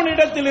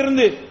ஃபிரௌனிடத்தில்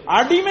இருந்து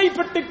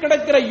அடிமைப்பட்டு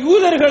கிடக்கிற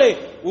யூதர்களை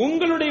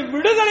உங்களுடைய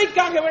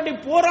விடுதலைக்காக வேண்டி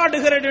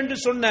போராடுகிறேன் என்று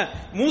சொன்ன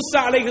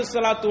மூசா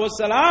அலைஹிஸ்ஸலாத்து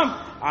வஸ்ஸலாம்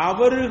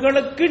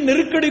அவர்களுக்கு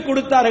நெருக்கடி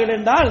கொடுத்தார்கள்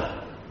என்றால்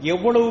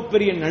எவ்வளவு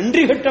பெரிய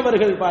நன்றி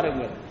கெட்டவர்கள்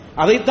பாருங்கள்.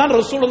 அதைத்தான்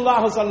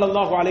ரசூலுல்லாஹி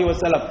ஸல்லல்லாஹு அலைஹி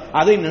வஸல்லம்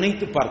அதை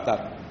நினைத்து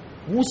பார்த்தார்.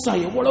 மூசா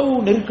எவ்வளவு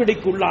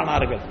நெருக்கடிக்கு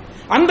உள்ளானார்கள்.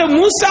 அந்த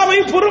மூசாவை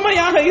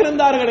பொறுமையாக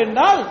இருந்தார்கள்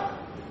என்றால்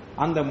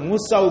அந்த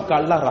மூசாவுக்கு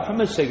அல்லாஹ்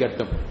ரஹ்மத்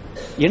செய்யட்டும்.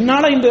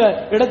 என்னால இந்த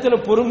இடத்துல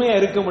பொறுமையா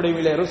இருக்க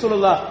முடியவில்லை.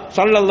 ரசூலுல்லாஹ்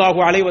ஸல்லல்லாஹு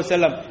அலைஹி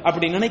வஸல்லம்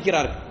அப்படி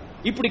நினைக்கிறார்கள்.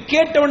 இப்படி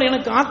கேட்டவன்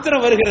எனக்கு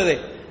ஆத்திரம் வருகிறது.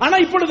 ஆனா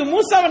இப்பொழுது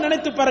மூசாவை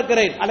நினைத்து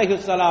பார்க்கிறேன்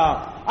அலைஹிஸ்ஸலாம்,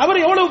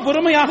 அவர் எவ்வளவு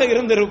பொறுமையாக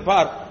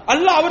இருந்திருப்பார்.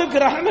 அல்லாஹ் அவருக்கு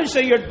ரஹ்மத்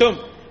செய்யட்டும்.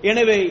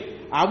 எனவே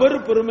அவர்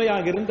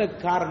பொறுமையாக இருந்த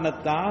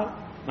காரணத்தால்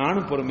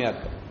நானும் பொறுமையா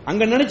இருக்கேன்.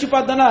 அங்க நினைச்சு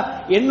பார்த்தனா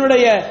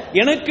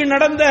எனக்கு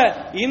நடந்த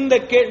இந்த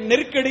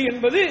நெருக்கடி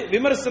என்பது,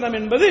 விமர்சனம்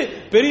என்பது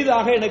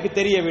பெரிதாக எனக்கு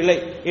தெரியவில்லை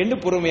என்று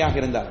பொறுமையாக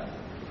இருந்தார்.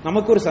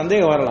 நமக்கு ஒரு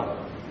சந்தேகம் வரலாம்,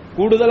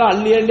 கூடுதலா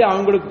அள்ளி அள்ளி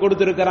அவங்களுக்கு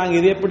கொடுத்திருக்கிறாங்க,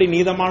 இது எப்படி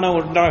நீதமான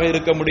ஒன்றாக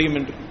இருக்க முடியும்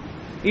என்று.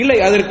 இல்லை,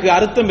 அதற்கு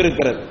அர்த்தம்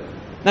இருக்கிறது.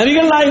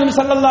 நபிகள் நாயகம்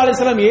ஸல்லல்லாஹு அலைஹி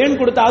வஸல்லம் ஏன்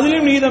கொடுத்த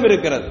அதிலும் நீதம்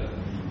இருக்கிறது.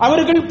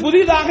 அவர்கள்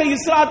புதிதாக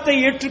இஸ்லாத்தை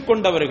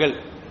ஏற்றுக்கொண்டவர்கள்,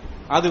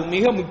 அது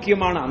மிக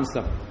முக்கியமான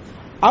அம்சம்.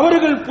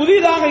 அவர்கள்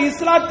புதிதாக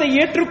இஸ்லாத்தை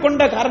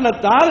ஏற்றுக்கொண்ட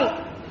காரணத்தால்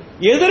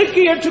எதற்கு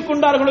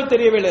ஏற்றுக்கொண்டார்களோ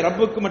தெரியவில்லை,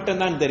 ரப்புக்கு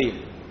மட்டும்தான் தெரியும்.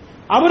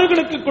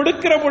 அவர்களுக்கு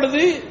கொடுக்கிற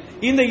பொழுது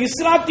இந்த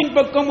இஸ்லாத்தின்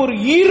பக்கம் ஒரு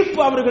ஈர்ப்பு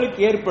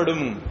அவர்களுக்கு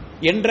ஏற்படும்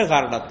என்ற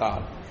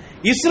காரணத்தால்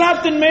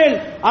இஸ்லாத்தின் மேல்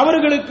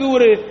அவர்களுக்கு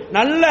ஒரு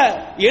நல்ல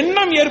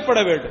எண்ணம் ஏற்பட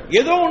வேண்டும்.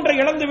 ஏதோ ஒன்றை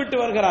இழந்து விட்டு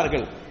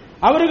வருகிறார்கள்,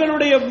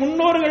 அவர்களுடைய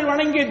முன்னோர்கள்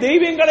வணங்கிய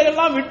தெய்வங்களை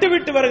எல்லாம்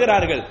விட்டுவிட்டு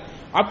வருகிறார்கள்.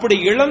 அப்படி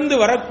இழந்து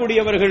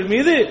வரக்கூடியவர்கள்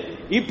மீது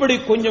இப்படி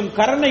கொஞ்சம்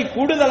கருணை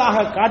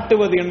கூடுதலாக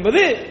காட்டுவது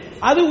என்பது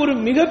அது ஒரு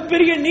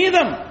மிகப்பெரிய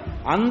நீதம்.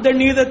 அந்த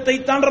நீதத்தை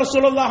தான்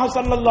ரசூலுல்லாஹி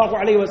ஸல்லல்லாஹு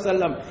அலைஹி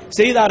வஸல்லம்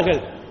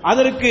செய்தார்கள்.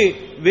 அதற்கு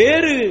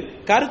வேறு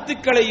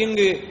கருத்துக்களை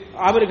இங்கு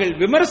அவர்கள்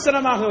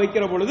விமர்சனமாக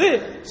வைக்கிற பொழுது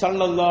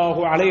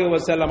ஸல்லல்லாஹு அலைஹி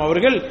வஸல்லம்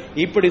அவர்கள்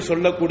இப்படி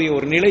சொல்லக்கூடிய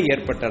ஒரு நிலை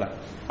ஏற்பட்டது.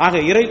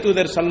 ஆக இறை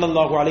தூதர்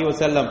ஸல்லல்லாஹு அலைஹி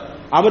வஸல்லம்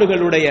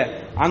அவர்களுடைய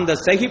அந்த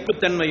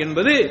சகிப்புத்தன்மை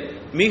என்பது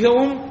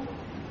மிகவும்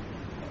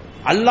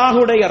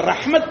அல்லாஹுடைய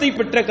ரஹ்மத்தை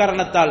பெற்ற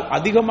காரணத்தால்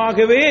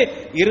அதிகமாகவே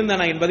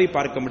இருந்தன என்பதை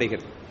பார்க்க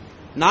முடிகிறது.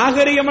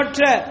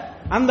 நாகரிகமற்ற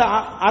அந்த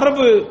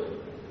அரபு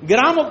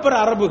கிராமப்புற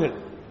அரபுகள்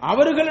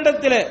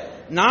அவர்களிடத்தில்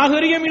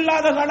நாகரிகம்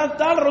இல்லாத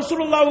காலத்தால்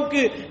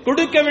ரசூலுல்லாவுக்கு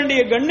கொடுக்க வேண்டிய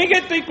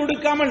கண்ணியத்தை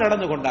கொடுக்காமல்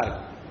நடந்து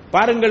கொண்டார்கள்.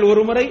 பாருங்கள்,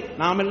 ஒருமுறை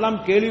நாம் எல்லாம்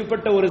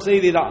கேள்விப்பட்ட ஒரு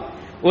செய்திதான்.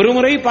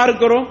 ஒருமுறை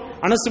பார்க்கிறோம்,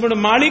 அனஸ் இப்னு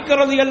மாலிக்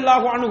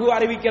ரலியல்லாஹு அன்ஹு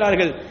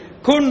அறிவிக்கிறார்கள்,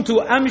 குன்து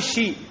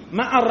அம்ஷி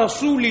மஅ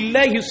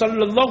ரசூலில்லாஹி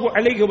ஸல்லல்லாஹு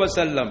அலைஹி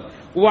வஸல்லம்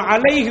வ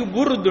அலைஹி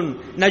புர்துன்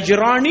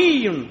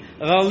நஜ்ரானியுன்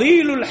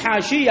கலீலுல்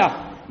ஹாஷியா.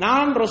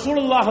 நான்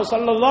ரசூலுல்லாஹி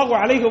ஸல்லல்லாஹு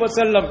அலைஹி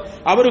வஸல்லம்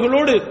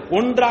அவர்களோடு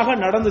ஒன்றாக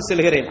நடந்து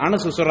செல்கிறேன்.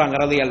 அனஸ் சொல்றாங்க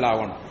ரலியல்லாஹு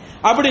அன்ஹு.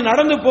 அப்படி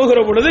நடந்து போகிற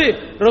பொழுது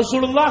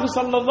ரசூலுல்லாஹி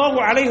ஸல்லல்லாஹு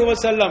அலைஹி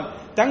வஸல்லம்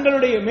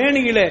தங்களுடைய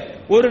மேனியிலே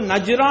ஒரு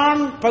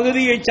நஜ்ரான்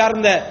பகுதியை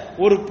சார்ந்த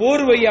ஒரு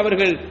போர்வை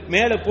அவர்கள்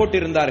மேலே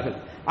போட்டிருந்தார்கள்.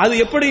 அது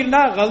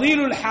எப்படின்னா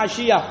கலீலுல்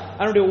ஹாஷியா,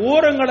 அதனுடைய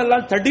ஓரங்கள்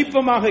எல்லாம்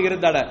தடிப்பமாக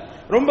இருந்தன.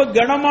 ரொம்ப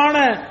கனமான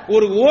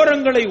ஒரு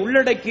ஓரங்களை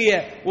உள்ளடக்கிய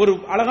ஒரு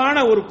அழகான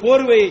ஒரு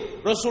போர்வை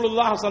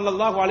ரசூலுல்லாஹி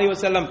ஸல்லல்லாஹு அலைஹி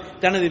வஸல்லம்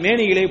தனது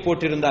மேனியிலே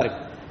போட்டிருந்தார்கள்.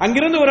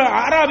 அங்கிருந்து ஒரு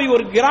அராபி,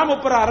 ஒரு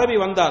கிராமப்புற அரபி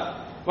வந்தார்.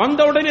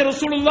 வந்தவுடனே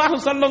ரசூலுல்லாஹி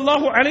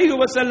ஸல்லல்லாஹு அலைஹி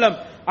வஸல்லம்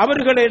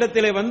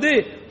அவர்களிடத்திலே வந்து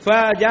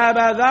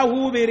ஃபஜாபதஹு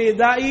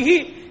பிரிதாயிஹி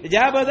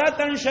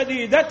ஜாபததன்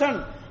ஷதீததன்,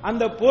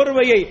 அந்த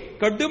போர்வையை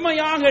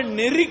கடுமையாக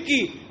நெருக்கி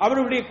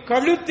அவருடைய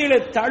கழுத்திலே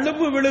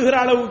தழும்பு விழுகிற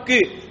அளவுக்கு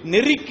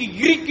நெருக்கி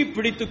இறுக்கி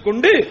பிடித்துக்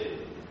கொண்டு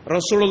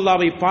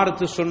ரசூலுல்லாவை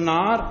பார்த்து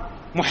சொன்னார்,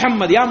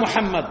 முஹம்மத், யா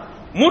முஹம்மத்,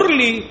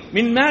 முர்லி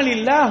மின்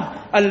மாலில்லாஹ்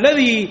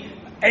அல்லதி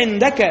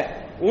இந்தக,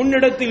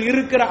 உன்னிடத்தில்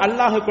இருக்கிற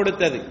அல்லாஹ்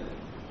கொடுத்தது,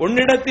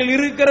 உன்னிடத்தில்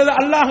இருக்கிறது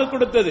அல்லாஹ்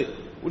கொடுத்தது,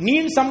 நீ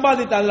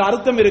சம்பாதித்த, அதில்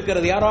அர்த்தம்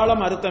இருக்கிறது,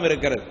 யாராலும் அர்த்தம்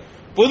இருக்கிறது.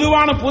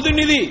 பொதுவான பொது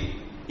நிதி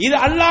இது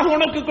அல்லாஹ்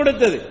உனக்கு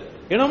கொடுத்தது.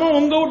 என்னமோ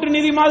உங்க வீட்டு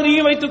நிதி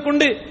மாதிரியும் வைத்துக்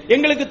கொண்டு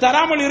எங்களுக்கு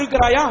தராமல்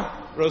இருக்கிறாயா?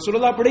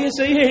 ரசூலுல்லாஹ் அப்படியே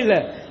செய்ய இல்லை.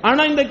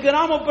 ஆனா இந்த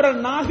கிராமப்புற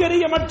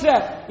நாகரிகமற்ற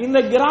இந்த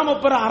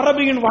கிராமப்புற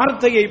அரபியின்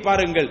வார்த்தையை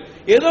பாருங்கள்.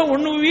 ஏதோ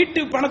உன்னு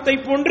வீட்டு பணத்தை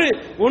போன்று,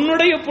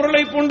 உன்னுடைய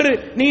பொருளை போன்று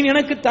நீ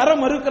எனக்கு தர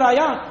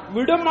மறுக்கிறாயா?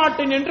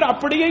 விடமாட்டேன் என்று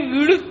அப்படியே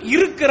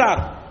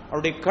இருக்கிறார்.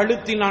 அவருடைய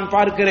கழுத்தில் நான்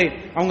பார்க்கிறேன்.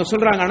 அவங்க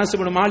சொல்றாங்க, அனஸ்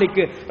இப்னு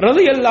மாலிக்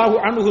ரலியல்லாஹு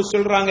அன்ஹு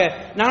சொல்றாங்க,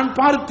 நான்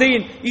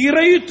பார்த்தேன்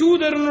இறை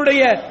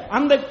தூதரனுடைய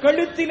அந்த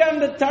கழுத்தில்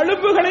அந்த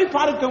தழும்புகளை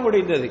பார்க்க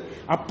முடிந்தது.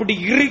 அப்படி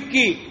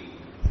இறுக்கி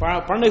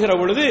பண்ணுகிற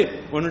பொழுது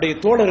உன்னுடைய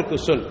தோழருக்கு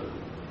சொல்,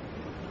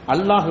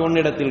 அல்லாஹ்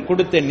உன்னிடத்தில்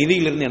கொடுத்த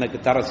நிதியிலிருந்து எனக்கு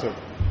தர சொல்.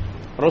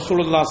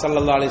 ரசூலுல்லாஹ்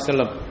ஸல்லல்லாஹு அலைஹி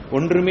வஸல்லம்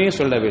ஒன்றுமே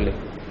சொல்லவில்லை.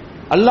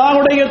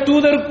 அல்லாஹ்வுடைய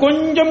தூதர்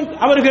கொஞ்சம்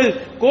அவர்கள்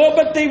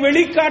கோபத்தை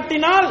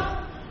வெளிக்காட்டினால்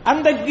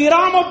அந்த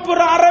கிராமப்புற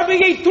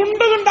அரபியை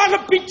துண்டு துண்டாக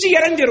பிச்சு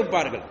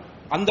எறிஞ்சிருப்பார்கள்.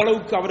 அந்த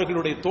அளவுக்கு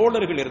அவர்களுடைய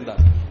தோழர்கள்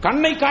இருந்தார்.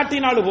 கண்ணை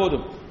காட்டினாலும்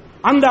போதும்,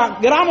 அந்த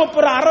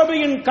கிராமப்புற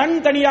அரபியின் கண்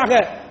தனியாக,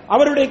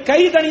 அவருடைய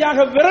கை தனியாக,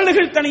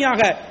 விரல்கள்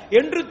தனியாக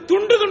என்று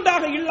துண்டு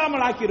துண்டாக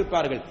இல்லாமல்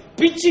ஆக்கியிருப்பார்கள்,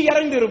 பிச்சு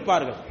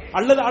இறந்திருப்பார்கள்.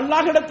 அல்லது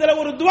அல்லாஹ்விடத்தில்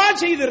ஒரு துஆ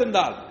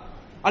செய்திருந்தால்,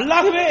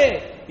 அல்லாஹ்வே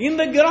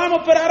இந்த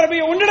கிராமப்புற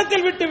அரபியை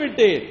உன்னிடத்தில்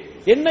விட்டுவிட்டு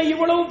என்னை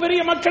இவ்வளவு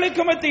பெரிய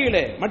மக்களுக்கு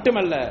மத்தியிலே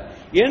மட்டுமல்ல,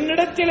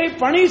 என்னிடத்திலே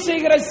பணி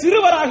செய்கிற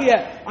சிறுவராகிய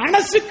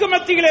அனசுக்கு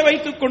மத்தியிலே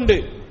வைத்துக் கொண்டு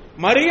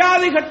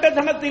மரியாதை கட்ட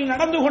தனத்தில்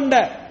நடந்து கொண்ட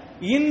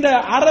இந்த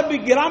அரபி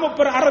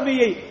கிராமப்புற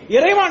அரபியை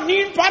இறைவா நீ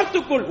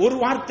பார்த்துக்கொள். ஒரு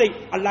வார்த்தை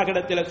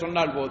அல்லாஹ்விடத்தில்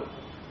சொன்னால் போதும்,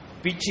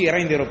 பிச்சு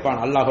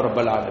இறைந்திருப்பான் அல்லாஹ்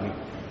ரப்பல் ஆலமீன்,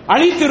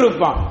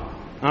 அழித்திருப்பான்.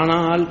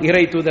 ஆனால்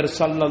இறை தூதர்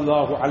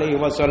ஸல்லல்லாஹு அலைஹி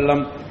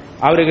வஸல்லம்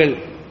அவர்கள்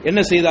என்ன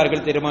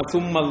செய்தார்கள் தெரியுமா?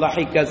 சும்ம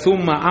லஹிக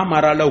சும்ம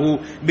அமர லஹு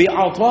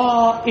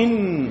பிஅதாஇன்,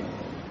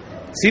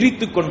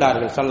 சிரித்துக்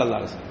கொண்டார்கள் ஸல்லல்லாஹு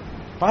அலைஹி வஸல்லம்.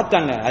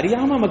 பார்த்தாங்க,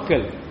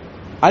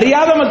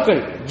 அறியாத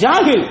மக்கள்,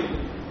 ஜாகில்,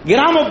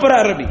 கிராமப்புற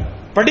அரபி,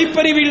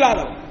 படிப்பறிவு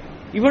இல்லாதவன்,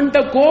 இவன்கிட்ட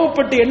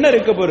கோவப்பட்டு என்ன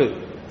இருக்க போரு?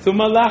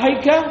 சும்ம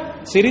லஹிக,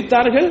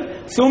 சிரித்தார்கள்,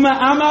 சும்ம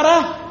அமர,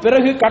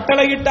 பிறகு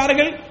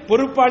கட்டளையிட்டார்கள்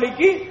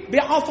பொறுப்பாளிக்கு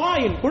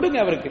பிஅதாஇன், கொடுங்க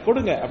அவருக்கு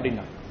கொடுங்க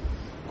அப்படின்னா.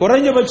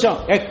 குறைஞ்சபட்சம்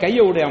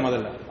கையை உடைய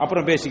முதல்ல,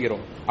 அப்புறம்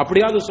பேசிக்கிறோம்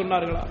அப்படியாவது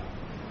சொன்னார்களா?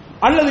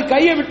 அல்லது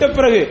கையை விட்ட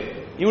பிறகு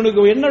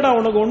இவனுக்கு என்னடா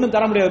உனக்கு ஒன்னும்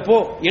தர முடியாது போ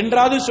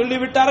என்றாவது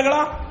சொல்லிவிட்டார்களா?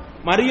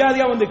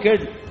 மரியாதையா வந்து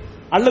கேடு,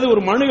 அல்லது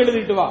ஒரு மனு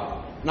எழுதிட்டு வா,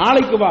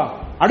 நாளைக்கு வா,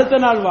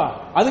 அடுத்த நாள் வா,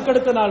 அதுக்கு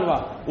அடுத்த நாள் வா,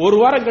 ஒரு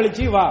வாரம்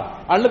கழிச்சு வா,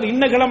 அல்லது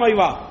இன்ன கிழமை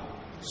வா,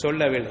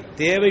 சொல்லவில்லை.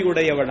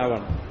 தேவையுடையவன்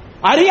அவன்,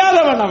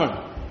 அறியாதவன் அவன்,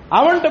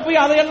 அவன்கிட்ட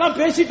போய் அதையெல்லாம்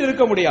பேசிட்டு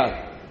இருக்க முடியாது.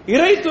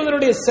 இறை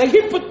தூதருடைய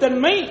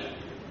சகிப்புத்தன்மை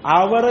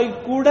அவரை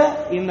கூட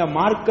இந்த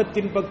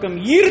மார்க்கத்தின் பக்கம்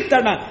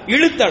ஈர்த்தன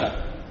இழுத்தட.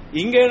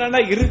 இங்க என்னன்னா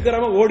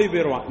இருக்கிறவன் ஓடி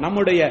போயிருவான்.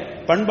 நம்முடைய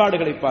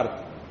பண்பாடுகளை பார்த்து,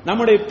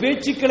 நம்முடைய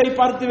பேச்சுக்களை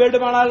பார்த்து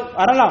வேண்டுமானால்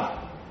வரலாம்.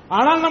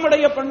 ஆனால்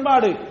நம்முடைய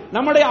பண்பாடு,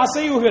 நம்முடைய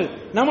அசைவுகள்,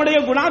 நம்முடைய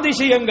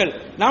குணாதிசயங்கள்,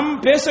 நாம்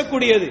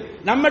பேசக்கூடியது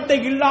நம்மகிட்ட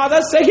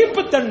இல்லாத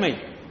சகிப்புத்தன்மை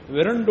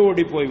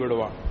விரண்டோடி போய்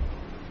விடுவான்.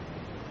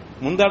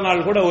 முந்தா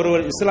நாள் கூட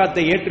ஒருவர்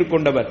இஸ்லாத்தை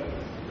ஏற்றுக்கொண்டவர்,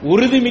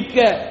 உறுதிமிக்க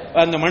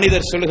அந்த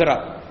மனிதர்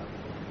சொல்கிறார்,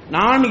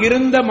 நான்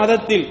இருந்த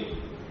மதத்தில்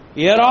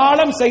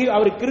ஏராளம்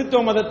அவர் கிறிஸ்தவ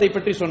மதத்தை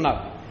பற்றி சொன்னார்,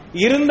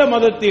 இருந்த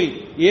மதத்தில்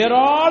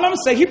ஏராளம்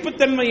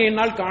சகிப்புத்தன்மையை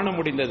என்னால் காண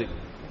முடிந்தது.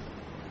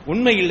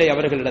 உண்மை இல்லை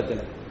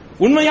அவர்களிடத்தில்,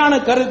 உண்மையான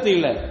கருத்து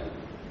இல்லை.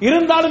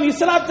 இருந்தாலும்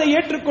இஸ்லாத்தை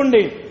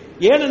ஏற்றுக்கொண்டேன்.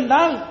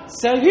 ஏனென்றால்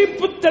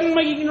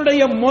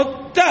சகிப்புத்தன்மையினுடைய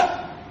மொத்த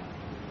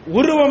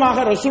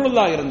உருவமாக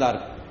ரசூலுல்லாஹ் இருந்தார்.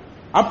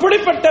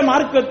 அப்படிப்பட்ட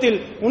மார்க்கத்தில்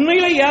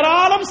உண்மையிலே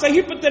ஏராளம்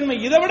சகிப்புத்தன்மை,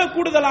 இதைவிட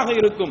கூடுதலாக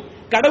இருக்கும்,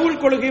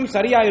 கடவுள் கொள்கையும்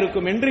சரியா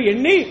இருக்கும் என்று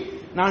எண்ணி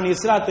நான்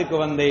இஸ்லாத்துக்கு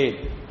வந்தேன்.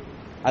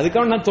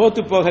 அதுக்காக நான்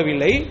தோத்து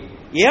போகவில்லை,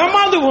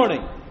 ஏமாந்து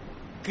போனேன்.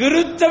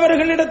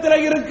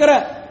 கிறிஸ்தவர்களிடத்தில் இருக்கிற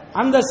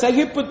அந்த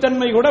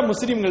சகிப்புத்தன்மை கூட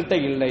முஸ்லிம்கள்ட்ட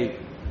இல்லை.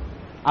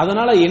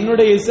 அதனால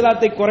என்னுடைய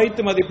இஸ்லாத்தை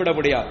குறைத்து மதிப்பிட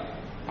முடியாது.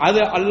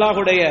 அது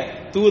அல்லாஹ்வுடைய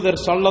தூதர்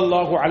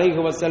ஸல்லல்லாஹு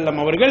அலைஹி வஸல்லம்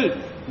அவர்கள்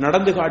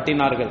நடந்து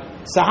காட்டினார்கள்,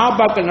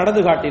 சஹாபாக்கள்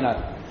நடந்து காட்டினார்.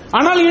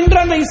 ஆனால் இன்று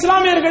அந்த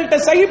இஸ்லாமியர்கள்ட்ட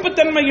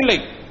சகிப்புத்தன்மை இல்லை,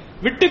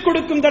 விட்டு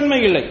கொடுக்கும் தன்மை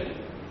இல்லை.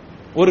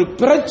 ஒரு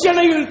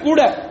பிரச்சனையில் கூட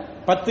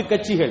 10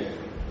 கட்சிகள்,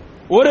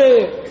 ஒரு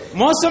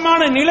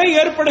மோசமான நிலை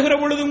ஏற்படுகிற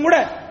பொழுதும் கூட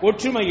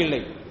ஒற்றுமை இல்லை.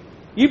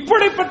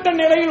 இப்படிப்பட்ட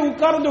நிலையில்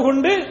உட்கார்ந்து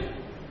கொண்டு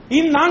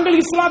நாங்கள்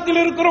இஸ்லாத்தில்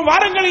இருக்கிறோம்,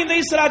 வாருங்கள் இந்த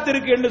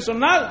இஸ்லாத்திற்கு என்று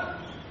சொன்னால்,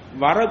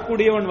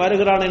 வரக்கூடியவன்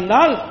வருகிறான்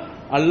என்றால்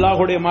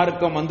அல்லாஹ்வுடைய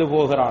மார்க்கம் வந்து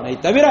போகிறானே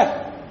தவிர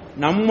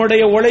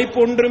நம்முடைய உழைப்பு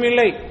ஒன்றும்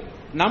இல்லை.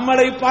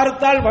 நம்மளை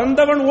பார்த்தால்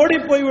வந்தவன் ஓடி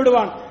போய்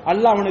விடுவான்,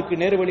 அல்லாஹ் அவனுக்கு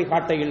நேர்வழி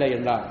காட்ட இல்லை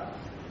என்றார்.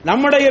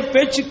 நம்முடைய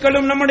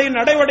பேச்சுக்களும் நம்முடைய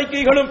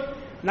நடவடிக்கைகளும்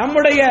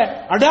நம்முடைய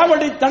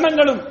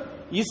அடாவடித்தனங்களும்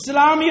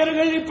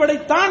இஸ்லாமியர்கள்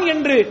இப்படித்தான்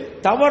என்று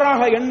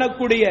தவறாக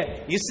எண்ணக்கூடிய,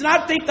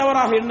 இஸ்லாத்தை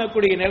தவறாக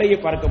எண்ணக்கூடிய நிலையை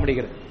பார்க்க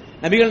முடிகிறது.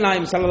 நபிகள்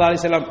நாயகம் ஸல்லல்லாஹு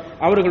அலைஹி வஸல்லம்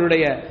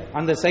அவர்களுடைய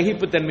அந்த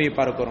சகிப்புத்தன்மையை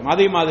பார்க்கிறோம்.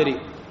 அதே மாதிரி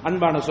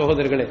அன்பான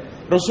சகோதரர்களே,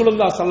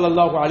 ரசூலுல்லாஹ்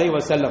ஸல்லல்லாஹு அலைஹி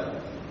வஸல்லம்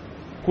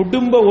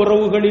குடும்ப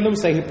உறவுகளிலும்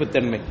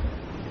சகிப்புத்தன்மை,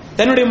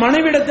 தன்னுடைய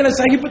மனைவிடத்தில்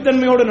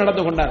சகிப்புத்தன்மையோடு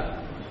நடந்து கொண்டார்.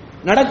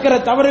 நடக்கிற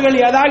தவறுகள்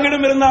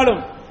ஏதாகிலும்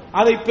இருந்தாலும்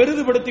அதை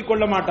பெரிதுபடுத்திக்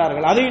கொள்ள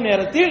மாட்டார்கள், அதே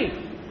நேரத்தில்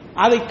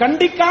அதை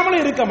கண்டிக்காமல்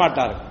இருக்க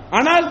மாட்டார்கள்.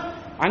 ஆனால்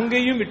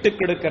அங்கேயும் விட்டுக்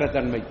கொடுக்கிற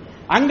தன்மை,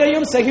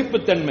 அங்கேயும்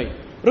சகிப்புத்தன்மை.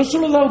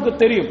 ரசூலுல்லாஹ்வுக்கு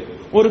தெரியும்,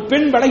 ஒரு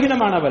பெண்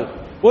பலகீனமானவள்,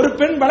 ஒரு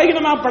பெண்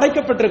பலகீனமா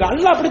படைக்கப்பட்டிருக்க,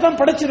 அல்லாஹ் அப்படித்தான்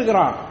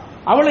படைச்சிருக்கிறான்,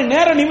 அவளை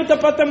நேர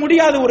நிமித்தப்படுத்த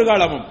முடியாது ஒரு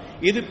காலமும்.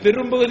 இது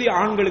பெரும்பகுதி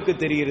ஆண்களுக்கு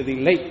தெரிகிறது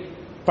இல்லை.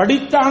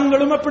 படித்த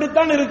ஆண்களும்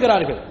அப்படித்தான்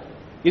இருக்கிறார்கள்,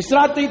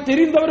 இஸ்லாத்தை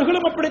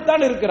தெரிந்தவர்களும்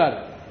அப்படித்தான்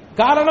இருக்கிறார்கள்.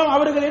 காரணம்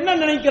அவர்கள் என்ன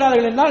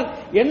நினைக்கிறார்கள் என்றால்,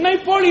 என்னை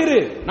போல் இரு,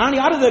 நான்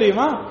யாரு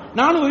தெரியுமா,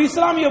 நான் ஒரு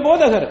இஸ்லாமிய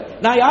போதகர்,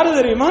 நான் யாரு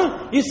தெரியுமா,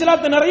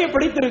 இஸ்லாத்தை நிறைய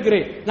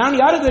படித்திருக்கிறேன், நான்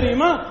யாரு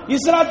தெரியுமா,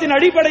 இஸ்லாத்தின்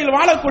அடிப்படையில்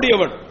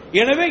வாழக்கூடியவன்,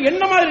 எனவே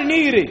என்ன மாதிரி நீ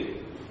இரு.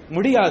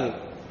 முடியாது.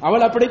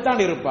 அவள்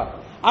அப்படித்தான் இருப்பாள்.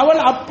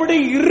 அவள் அப்படி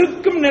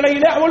இருக்கும்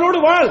நிலையிலே அவளோடு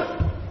வாழ்.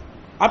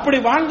 அப்படி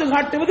வாழ்ந்து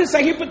காட்டுவது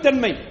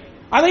சகிப்புத்தன்மை.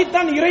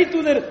 அதைத்தான் இறை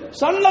தூதர்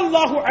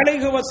ஸல்லல்லாஹு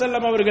அலைஹி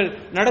வஸல்லம் அவர்கள்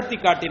நடத்தி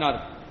காட்டினார்.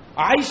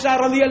 ஆயிஷா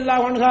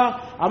ரலியல்லாஹு அன்ஹா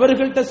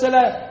அவர்கள்ட்ட சில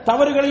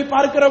தவறுகளை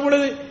பார்க்கிற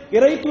பொழுது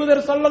இறை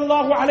தூதர்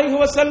ஸல்லல்லாஹு அலைஹி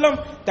வஸல்லம்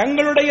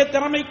தங்களுடைய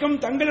திறமைக்கும்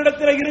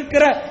தங்களிடத்தில்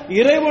இருக்கிற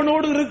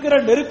இறைவனோடு இருக்கிற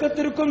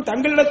நெருக்கத்திற்கும்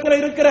தங்களிடத்தில்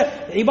இருக்கிற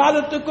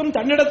இபாதத்துக்கும்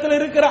தன்னிடத்தில்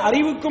இருக்கிற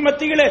அறிவுக்கும்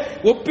மத்தியிலே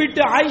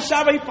ஒப்பிட்டு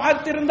ஆயிஷாவை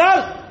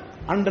பார்த்திருந்தால்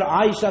அன்று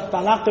ஆயிஷா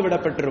தலாக்கு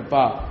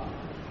விடப்பட்டிருப்பா.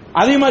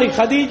 அதே மாதிரி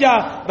கதீஜா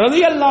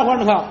ரலியல்லாஹு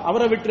அன்ஹா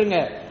அவரை விட்டுருங்க,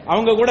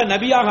 அவங்க கூட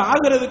நபியாக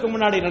ஆகிறதுக்கு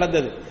முன்னாடி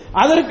நடந்தது.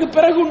 அதற்கு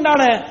பிறகு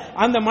உண்டான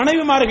அந்த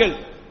மனைவிமார்கள்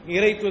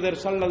இறை தூதர்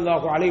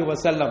ஸல்லல்லாஹு அலைஹி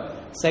வஸல்லம்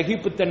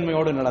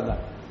சகிப்புத்தன்மையோடு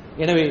நடந்தார்.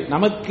 எனவே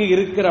நமக்கு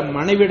இருக்கிற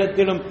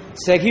மனைவிடத்திலும்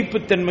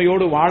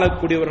சகிப்புத்தன்மையோடு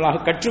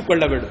வாழக்கூடியவர்களாக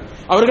கற்றுக்கொள்ள வேண்டும்.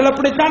 அவர்கள்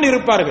அப்படித்தான்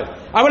இருப்பார்கள்.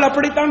 அவள்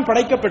அப்படித்தான்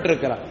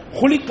படைக்கப்பட்டிருக்கிறார்.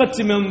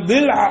 குலிகத் மின்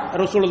தில்ஆ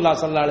ரசூலுல்லாஹ்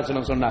ஸல்லல்லாஹு அலைஹி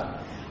வஸல்லம் சொன்னார்.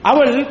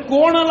 அவள்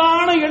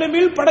கோணலான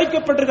எலும்பில்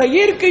படைக்கப்பட்டிருக்க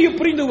இயற்கையை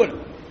புரிந்து கொள்.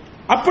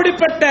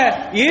 அப்படிப்பட்ட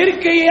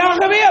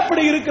இயற்கையாகவே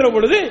அப்படி இருக்கிற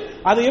பொழுது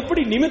அதை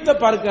எப்படி நிமித்த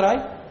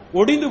பார்க்கிறாய்?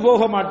 ஒடிந்து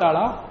போக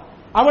மாட்டாளா?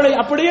 அவளை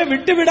அப்படியே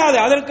விட்டு விடாது.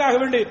 அதற்காக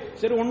வேண்டி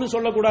சரி ஒன்னும்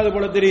சொல்லக்கூடாது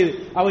போல தெரியுது,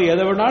 அவ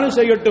எதை வேணாலும்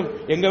செய்யட்டும்,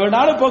 எங்க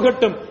வேணாலும்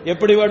போகட்டும்,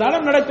 எப்படி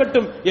வேணாலும்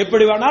நடக்கட்டும்,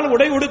 எப்படி வேணாலும்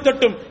உடை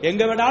உடுத்தட்டும்,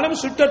 எங்க வேணாலும்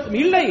சுற்றட்டும்.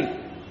 இல்லை,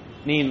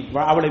 நீ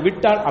அவளை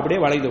விட்டால் அப்படியே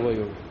வளைந்து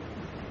போய்விடும்.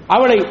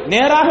 அவளை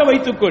நேராக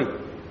வைத்துக்கொள்,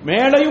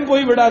 மேலையும்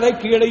போய் விடாதே,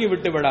 கீழையும்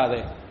விட்டு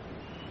விடாதே.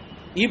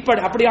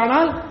 இப்படி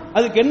அப்படியானால்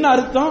அதுக்கு என்ன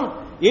அர்த்தம்?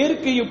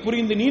 இயற்கையை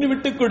புரிந்து நீ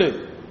விட்டுக்கொடு,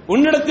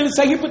 உன்னிடத்தில்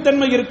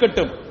சகிப்புத்தன்மை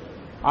இருக்கட்டும்.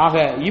 ஆக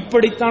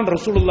இப்படித்தான்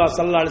ரசூலுல்லாஹ்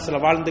ஸல்லல்லாஹு அலைஹி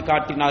வஸல்லம் வாழ்ந்து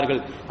காட்டினார்கள்.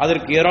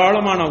 அதற்கு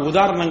ஏராளமான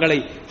உதாரணங்களை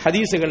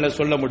ஹதீஸுகள்ல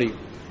சொல்ல முடியும்.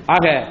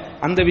 ஆக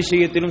அந்த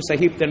விஷயத்திலும்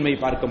சகிப்புத்தன்மை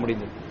பார்க்க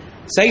முடிந்தது.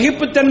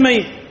 சகிப்புத்தன்மை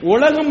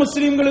உலக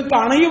முஸ்லிம்களுக்கு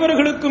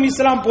அனைவர்களுக்கும்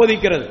இஸ்லாம்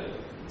போதிக்கிறது.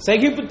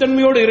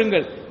 சகிப்புத்தன்மையோடு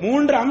இருங்கள்.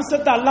 3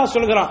 அம்சத்தை அல்லாஹ்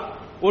சொல்கிறான்.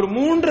 ஒரு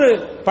 3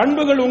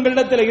 பண்புகள்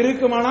உங்களிடத்தில்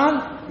இருக்குமானால்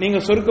நீங்க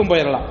சொர்க்கம்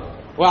போயிடலாம்.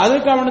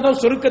 அதுக்காக தான்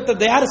சொர்க்கத்தை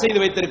தயார் செய்து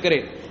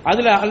வைத்திருக்கிறேன்.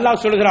 அதுல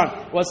அல்லாஹ் சொல்கிறான்,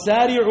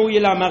 வஸாரிஉ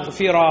இலா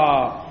மக்ஃபிரா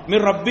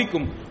மிர்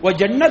ரப்பிக்கும் வ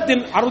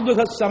ஜன்னத்தின்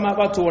அர்துஹஸ்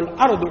ஸமாவாத்து வல்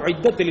அர்து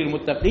உய்தத் லில்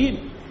முத்தகீன்.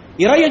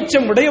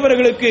 இறையச்சம்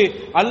உடையவர்களுக்கு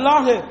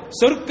அல்லாஹ்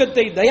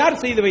சொர்க்கத்தை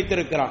தயார் செய்து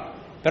வைத்திருக்கிறான்.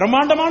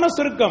 பிரமாண்டமான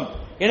சொர்க்கம்.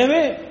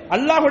 எனவே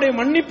அல்லாஹ்வுடைய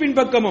மன்னிப்பின்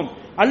பக்கமும்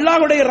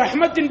அல்லாஹ்வுடைய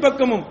ரஹ்மத்தின்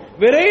பக்கமும்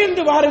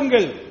விரைந்து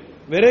வாருங்கள்.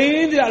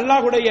 விரைந்து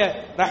அல்லாஹ்வுடைய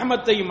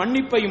ரஹ்மத்தையும்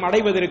மன்னிப்பையும்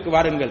அடைவதற்கு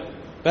வாருங்கள்.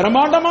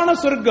 பிரமாண்டமான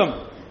சொர்க்கம்.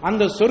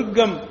 அந்த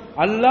சொர்க்கம்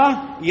அல்லாஹ்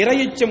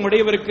இறையச்சம்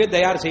உடையவருக்கு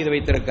தயார் செய்து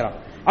வைத்திருக்கிறார்.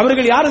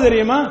 அவர்கள் யாரு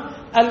தெரியுமா?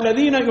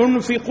 அல்லதீன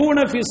யுன்ஃபிகூன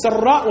ஃபீ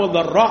ஸர்ரா வ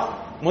தர்ரா.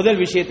 முதல்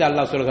விஷயத்தை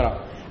அல்லாஹ் சொல்கிறார்.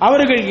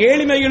 அவர்கள்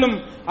ஏழ்மையிலும்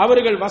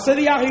அவர்கள்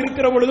வசதியாக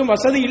இருக்கிற பொழுதும்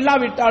வசதி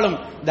இல்லாவிட்டாலும்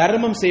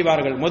தர்மம்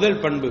செய்வார்கள். முதல்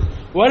பண்பு.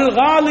 வல்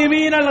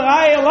காலிமீனல்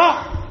காயவா.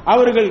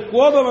 அவர்கள்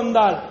கோபம்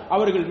வந்தால்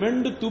அவர்கள்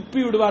மெண்டு துப்பி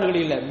விடுவார்கள்,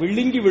 இல்ல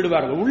விழுங்கி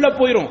விடுவார்கள். உள்ள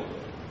போயிரும்.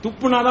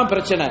 துப்புனாதான்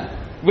பிரச்சனை.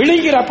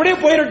 விழுங்கிற அப்படியே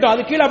போயிரட்டும்,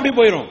 அது கீழே அப்படி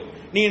போயிரும்.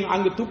 நீ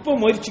அங்கு துப்ப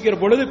முயற்சிக்கிற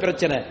பொழுது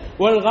பிரச்சனை.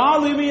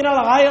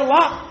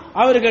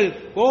 அவர்கள்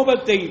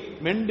கோபத்தை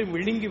மெண்டு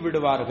விழுங்கி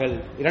விடுவார்கள்.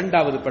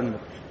 இரண்டாவது பண்பு.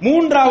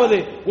 மூன்றாவது,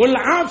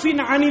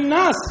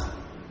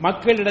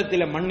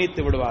 மக்களிடத்தில்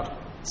மன்னித்து விடுவார்,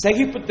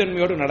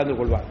 சகிப்புத்தன்மையோடு நடந்து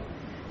கொள்வார்.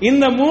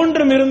 இந்த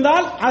 3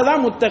 இருந்தால்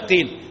அதான்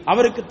முத்தகீன்,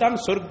 அவருக்குத்தான்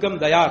சொர்க்கம்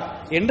தயார்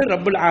என்று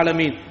ரப்புல்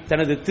ஆலமீன்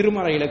தனது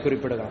திருமறையில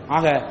குறிப்பிடுகிறார்.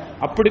 ஆக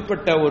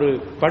அப்படிப்பட்ட ஒரு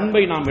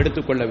பண்பை நாம்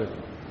எடுத்துக்கொள்ள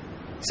வேண்டும்.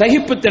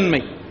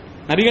 சகிப்புத்தன்மை.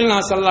 நபிகள்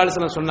ஸல்லல்லாஹு அலைஹி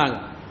வஸல்லம் சொன்னாங்க,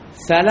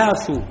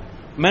 ஸலாசு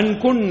மன்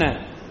குன்ன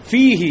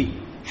ஃபீஹி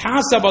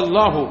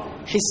ஹாஸபல்லாஹு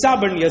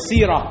ஹிஸாபன்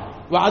யஸீரா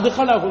வ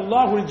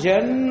அத்கலஹுல்லாஹுல்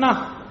ஜன்னஹ்.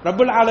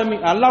 ரப்புல்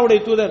ஆலமீன் அல்லாஹ்வுடைய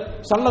தூதர்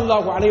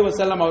ஸல்லல்லாஹு அலைஹி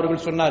வஸல்லம்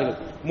அவர்கள் சொன்னார்கள்,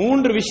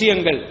 3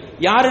 விஷயங்கள்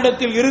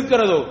யாரிடத்தில்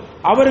இருக்கிறதோ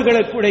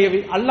அவர்களுடைய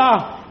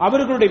அல்லாஹ்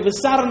அவர்களுடைய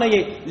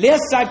விசாரணையை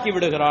லேசாக்கி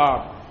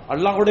விடுகிறார்.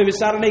 அல்லாஹ்வுடைய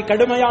விசாரணை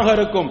கடுமையாக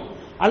இருக்கும்.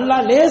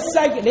 அல்லாஹ்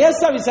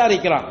லேசா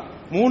விசாரிக்கிறான்.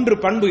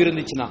 3 பண்பு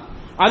இருந்துச்சுன்னா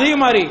அதே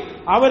மாதிரி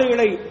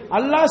அவர்களை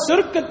அல்லாஹ்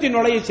சொர்க்கத்தின்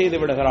நுழைய செய்து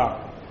விடுகிறார்.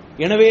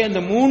 எனவே அந்த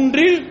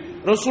 3இல்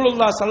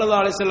ரசூலுல்லாஹ்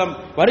ஸல்லல்லாஹு அலைஹி வஸல்லம்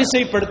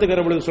வரிசைப்படுத்துகிற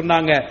பொழுது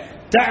சொன்னாங்க,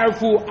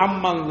 தஅஃபு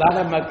அம்மன்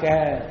லஹமக.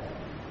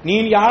 நீ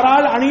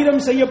யாரால்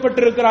அநீதம்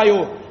செய்யப்பட்டிருக்கிறாயோ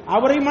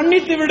அவரை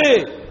மன்னித்து விடு.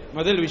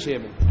 முதல்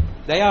விஷயம்.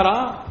 தயாரா?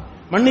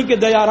 மன்னிக்க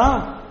தயாரா?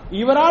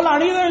 இவரால்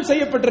அநீதம்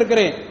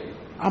செய்யப்பட்டிருக்கிறேன்,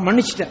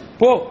 மன்னிச்சிட்டேன்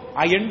போ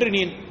என்று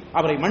நீ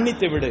அவரை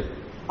மன்னித்து விடு.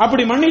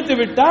 அப்படி மன்னித்து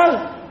விட்டால்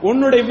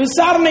உன்னுடைய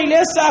விசாரணை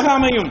லேசாக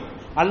அமையும்.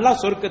 அல்லாஹ்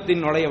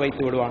சொர்க்கத்தின் நுழைய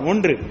வைத்து விடுவான்.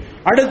 1.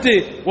 அடுத்து,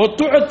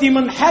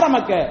 ஒத்துஅத்திமன்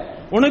ஹரமக்க.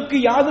 உனக்கு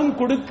யாதும்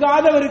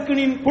கொடுக்காதவருக்கு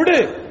நீ கொடு.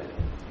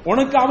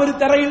 உனக்கு அவர்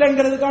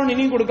தரையில்லைங்கிறதுக்காக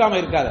நீ கொடுக்காம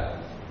இருக்காத.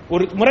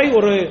 ஒரு முறை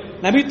ஒரு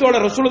நபித்தோட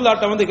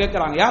ரசூலுல்லாஹ்ட்ட வந்து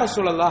கேட்கிறாங்க, யா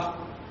ரசூலல்லாஹ்,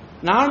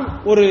 நான்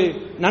ஒரு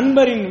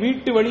நண்பரின்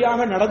வீட்டு வழியாக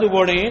நடந்து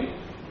போனேன்,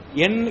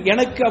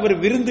 எனக்கு அவர்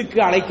விருந்துக்கு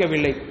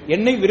அழைக்கவில்லை,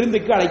 என்னை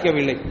விருந்துக்கு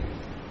அழைக்கவில்லை.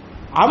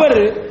 அவர்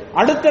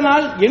அடுத்த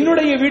நாள்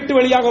என்னுடைய வீட்டு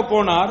வழியாக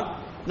போனார்,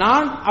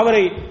 நான்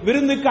அவரை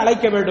விருந்துக்கு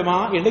அழைக்க வேண்டுமா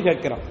என்று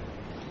கேட்கிறான்.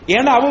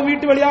 ஏன்னா அவர்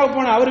வீட்டு வழியாக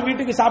போன, அவர்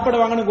வீட்டுக்கு சாப்பிட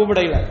வாங்கன்னு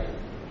கூப்பிடல,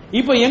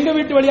 இப்ப எங்க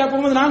வீட்டு வழியாக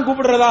போகும்போது நான்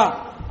கூப்பிடுறதா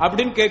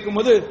அப்படின்னு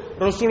கேட்கும்போது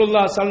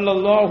ரசூலுல்லாஹ்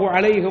ஸல்லல்லாஹு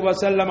அலைஹி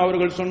வஸல்லம்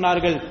அவர்கள்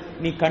சொன்னார்கள்,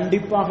 நீ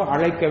கண்டிப்பாக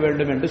அழைக்க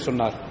வேண்டும் என்று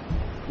சொன்னார்.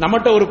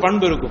 நம்மகிட்ட ஒரு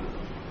பண்பு இருக்கும்,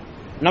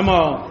 நம்ம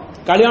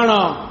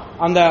கல்யாணம்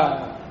அந்த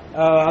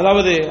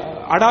அதாவது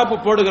அடாப்பு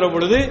போடுகிற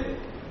பொழுது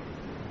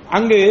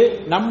அங்கு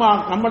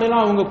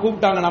நம்மளெல்லாம் அவங்க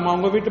கூப்பிட்டாங்க, நம்ம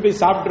அவங்க வீட்டு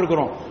போய் சாப்பிட்டு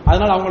இருக்கிறோம்,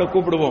 அதனால அவங்கள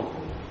கூப்பிடுவோம்.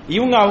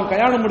 அவங்க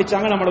கல்யாணம்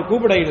முடிச்சாங்க, நம்மளை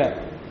கூப்பிட இல்லை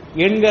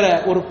என்கிற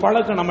ஒரு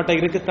பழக்கம் நம்மகிட்ட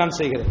இருக்கத்தான்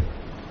செய்கிறது.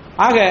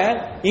 ஆக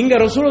இங்க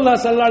ரசூலுல்லாஹ்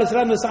ஸல்லல்லாஹு அலைஹி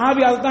வஸல்லம் அந்த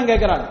சஹாபி அதைத்தான்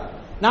கேட்கிறாங்க,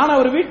 நான்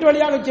அவர் வீட்டு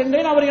வழியாக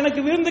சென்றேன், அவர்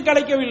எனக்கு விருந்து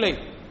கிடைக்கவில்லை,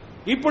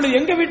 இப்பொழுது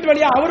எங்க வீட்டு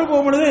வழியா அவரு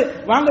போகும்பொழுது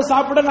வாங்க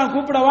சாப்பிட நான்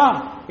கூப்பிடவா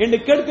என்று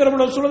கேட்கிற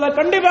பொழுது ரசூலுல்லாஹ்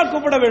கண்டிப்பா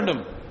கூப்பிட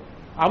வேண்டும்,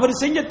 அவர்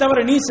செஞ்ச தவிர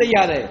நீ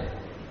செய்யாத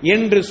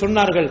என்று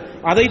சொன்னார்கள்.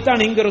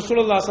 அதைத்தான் இங்க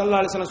ரசூலுல்லாஹ்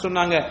ஸல்லல்லாஹு அலைஹி வஸல்லம்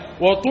சொன்னாங்க,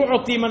 ஓ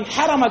துஅதி மன்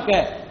ஹரமக,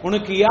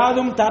 உனக்கு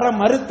யாதும் தர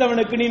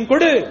மறுத்தவனுக்கு நீ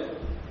கொடு,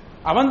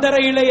 அவன் தர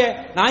இல்லையே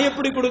நான்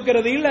எப்படி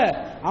கொடுக்கிறது, இல்ல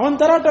அவன்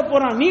தராட்ட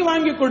போறான், நீ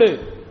வாங்கி கொடு,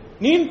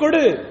 நீ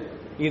கொடு.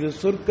 இது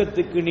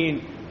சொர்க்கத்துக்கு நீ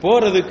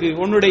போறதுக்கு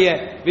உன்னுடைய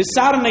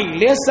விசாரணை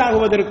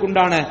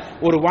லேசாகுவதற்குண்டான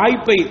ஒரு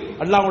வாய்ப்பை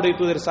அல்லாஹ்வுடைய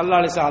தூதர்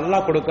ஸல்லல்லாஹு அலைஹி வஸல்லம்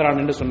அல்லாஹ் கொடுக்கிறான்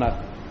என்று சொன்னார்.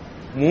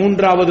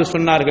 மூன்றாவது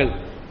சொன்னார்கள்,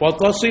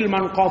 வதஸில்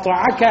மன்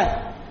கதஅக,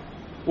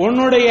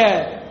 உன்னுடைய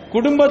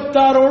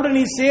குடும்பத்தாரோடு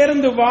நீ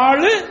சேர்ந்து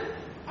வாழு,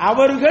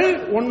 அவர்கள்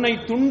உன்னை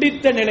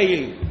துண்டித்த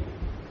நிலையில்.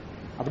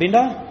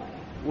 அப்படின்னா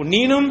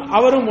நீனும்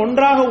அவரும்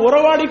ஒன்றாக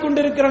உறவாடி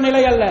கொண்டிருக்கிற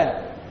நிலை அல்ல,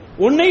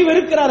 உன்னை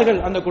வெறுக்கிறார்கள்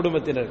அந்த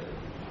குடும்பத்தினர்,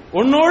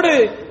 உன்னோடு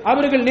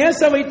அவர்கள்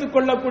நேச வைத்துக்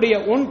கொள்ளக்கூடிய,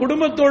 உன்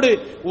குடும்பத்தோடு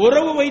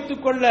உறவு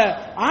வைத்துக் கொள்ள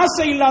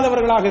ஆசை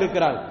இல்லாதவர்களாக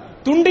இருக்கிறார்கள்,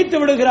 துண்டித்து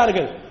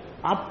விடுகிறார்கள்.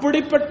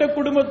 அப்படிப்பட்ட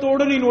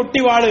குடும்பத்தோடு நீ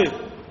ஒட்டி வாழு.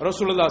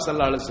 ரசூலுல்லாஹ்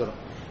ஸல்லல்லாஹு அலைஹி வஸல்லம்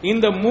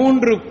இந்த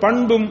மூன்று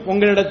பண்பும்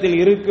உங்களிடத்தில்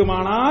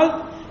இருக்குமானால்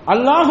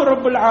அல்லாஹ்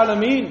ரப்பல்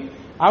ஆலமீன்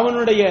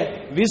அவனுடைய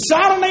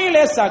விசாரணையை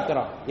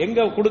லேசாக்குறான்.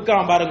 எங்க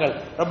கொடுக்கிறான் பாருங்கள்,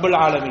 ரப்பல்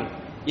ஆலமீன்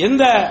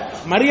எந்த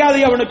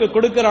மரியாதை அவனுக்கு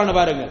கொடுக்கிறான்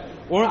பாருங்கள்.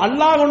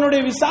 அல்லாஹ்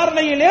அவனுடைய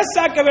விசாரணையை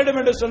லேசாக்க வேண்டும்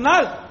என்று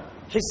சொன்னால்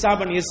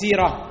ஹிசாபன்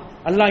யசீரா,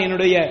 அல்லாஹ்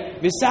என்னுடைய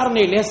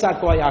விசாரணையை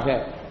லேசாக்குவாயாக,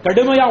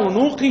 கடுமையா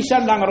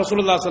நூகிஷான்றாங்க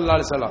ரசூலுல்லாஹ் ஸல்லல்லாஹு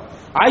அலைஹி வஸல்லம்.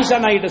 ஆயிஷா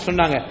நாயிட்ட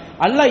சொன்னாங்க,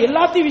 அல்லாஹ்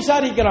எல்லாத்தையும்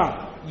விசாரிக்கிறான்,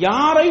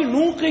 யாரை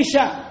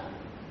நூகிஷா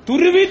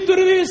துருவி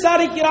துருவி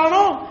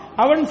விசாரிக்கிறானோ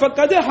அவன்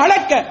ஃபக்கது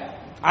ஹலக்க,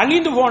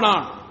 அழிந்து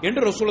போனான்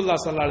என்று ரசூலுல்லாஹ்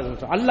ஸல்லல்லாஹு அலைஹி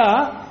வஸல்லம்.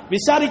 அல்லாஹ்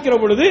விசாரிக்கிற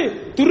பொழுது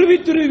துருவி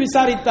துருவி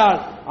விசாரித்தால்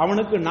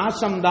அவனுக்கு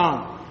நாசம்தான்.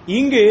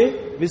 இங்கு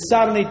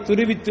விசாரணை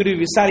துருவி துருவி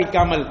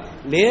விசாரிக்காமல்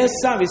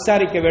லேசா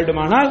விசாரிக்க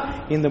வேண்டுமானால்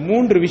இந்த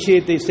மூன்று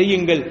விஷயத்தை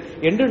செய்யுங்கள்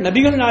என்று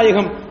நபிகள்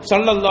நாயகம்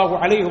ஸல்லல்லாஹு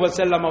அலைஹி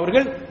வஸல்லம்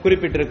அவர்கள்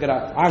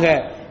குறிப்பிட்டிருக்கிறார். ஆக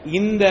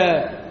இந்த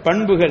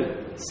பண்புகள்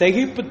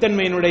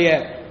சகிப்புத்தன்மையினுடைய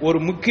ஒரு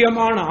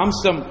முக்கியமான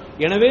அம்சம்.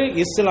 எனவே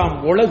இஸ்லாம்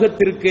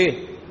உலகத்திற்கு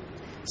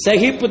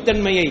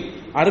சகிப்புத்தன்மையை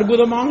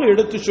அற்புதமாக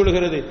எடுத்து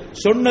சொல்கிறது.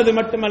 சொன்னது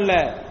மட்டுமல்ல,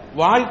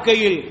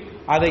 வாழ்க்கையில்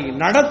அதை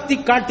நடத்தி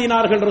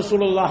காட்டினார்கள்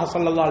ரசூலுல்லாஹ்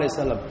ஸல்லல்லாஹு அலைஹி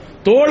வஸல்லம்.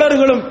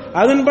 தோழர்களும்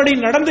அதன்படி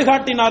நடந்து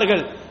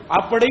காட்டினார்கள்.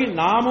 அப்படி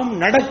நாமும்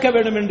நடக்க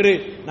வேண்டும் என்று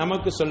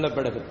நமக்கு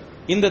சொல்லப்படுகிறது.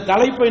 இந்த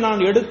தலைப்பை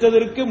நான்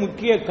எடுத்ததற்கு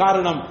முக்கிய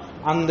காரணம்,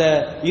 அந்த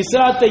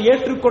இஸ்லாத்தை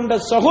ஏற்றுக்கொண்ட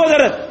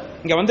சகோதரர்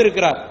இங்க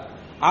வந்திருக்கிறார்.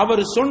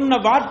 அவர் சொன்ன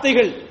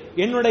வார்த்தைகள்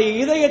என்னுடைய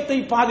இதயத்தை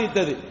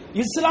பாதித்தது.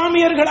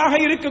 இஸ்லாமியர்களாக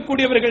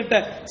இருக்கக்கூடியவர்கள்ட்ட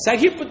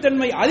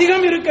சகிப்புத்தன்மை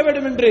அதிகம் இருக்க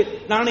வேண்டும் என்று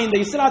நான் இந்த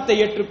இஸ்லாத்தை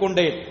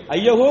ஏற்றுக்கொண்டேன்.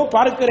 ஐயோ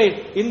பார்க்கிறேன்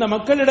இந்த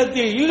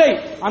மக்களிடத்தில் இல்லை,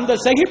 அந்த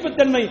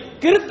சகிப்புத்தன்மை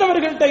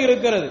கிறிஸ்தவர்கள்ட்ட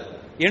இருக்கிறது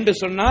என்று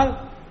சொன்னால்,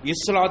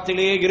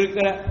 இஸ்லாத்திலேயே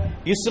இருக்கிற,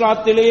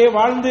 இஸ்லாத்திலேயே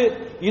வாழ்ந்து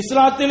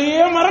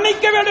இஸ்லாத்திலேயே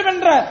மரணிக்க வேண்டும்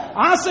என்ற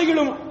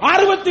ஆசையிலும்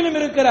ஆர்வத்திலும்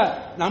இருக்கிற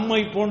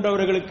நம்மை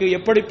போன்றவர்களுக்கு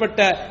எப்படிப்பட்ட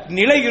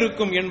நிலை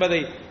இருக்கும்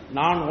என்பதை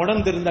நான்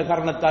உணர்ந்திருந்த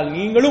காரணத்தால்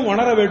நீங்களும்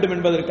உணர வேண்டும்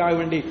என்பதற்காக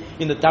வேண்டி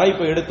இந்த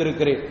தலைப்பை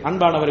எடுத்திருக்கிறேன்.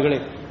 அன்பானவர்களே,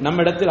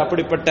 நம்மிடத்தில்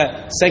அப்படிப்பட்ட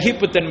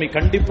சகிப்புத்தன்மை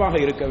கண்டிப்பாக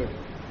இருக்க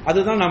வேண்டும்.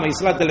 அதுதான் நம்ம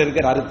இஸ்லாத்தில்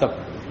இருக்கிற அர்த்தம்.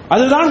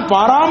 அதுதான்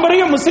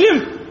பாரம்பரிய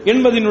முஸ்லிம்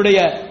என்பதனுடைய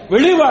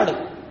வெளிப்பாடு.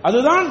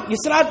 அதுதான்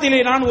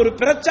இஸ்லாத்திலே நான் ஒரு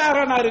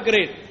பிரச்சாரனா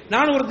இருக்கிறேன்,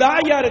 நான் ஒரு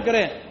தாயா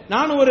இருக்கிறேன்,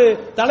 நான் ஒரு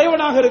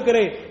தலைவனாக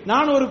இருக்கிறேன்,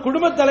 நான் ஒரு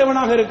குடும்ப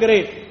தலைவனாக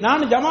இருக்கிறேன்,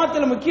 நான்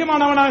ஜமாத்தில்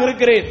முக்கியமானவனாக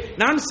இருக்கிறேன்,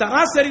 நான்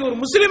சராசரி ஒரு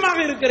முஸ்லிமாக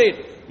இருக்கிறேன்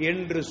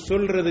என்று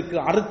சொல்றதுக்கு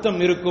அர்த்தம்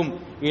இருக்கும்.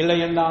 இல்லை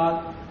என்றால்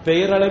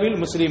பெயரளவில்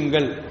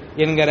முஸ்லிம்கள்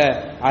என்கிற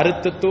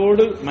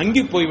அர்த்தத்தோடு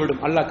மங்கி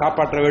போய்விடும். அல்லாஹ்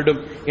காப்பாற்ற வேண்டும்.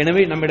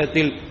 எனவே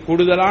நம்மிடத்தில்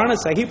கூடுதலான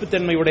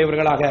சகிப்புத்தன்மை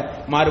உடையவர்களாக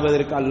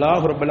மாறுவதற்கு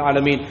அல்லாஹ் ரப்பல்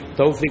ஆலமீன்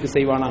தௌஃபீக்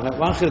செய்வானாக.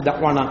 வாஹிர்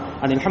தஅவானா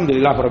அனில்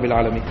ஹம்துலில்லாஹி ரப்பில்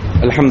ஆலமீன்.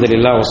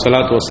 அல்ஹம்துலில்லாஹ்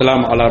வஸ்ஸலாத்து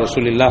வஸ்ஸலாமு அலா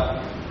ரசூலில்லாஹ்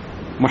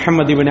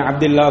முஹம்மது இப்னு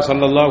அப்துல்லாஹ்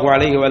ஸல்லல்லாஹு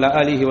அலைஹி வ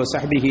ஆலிஹி வ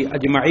ஸஹ்பிஹி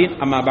அஜ்மஈன்.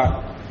 அம்மா பஅத்.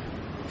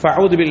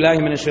 ஃபஅஊது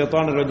பில்லாஹி மினஷ்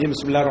ஷைத்தானிர் ரஜீம்.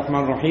 பிஸ்மில்லாஹிர்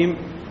ரஹ்மானிர் ரஹீம்.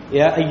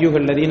 யா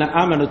அய்யுஹல்லதீன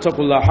ஆமனு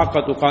தக்குல்லாஹ ஹக்க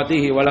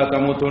துகாத்திஹி வ லா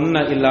தமூதுன்ன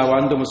இல்லா வ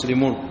அன்தும்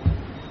முஸ்லிமூன்.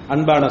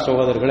 அன்பான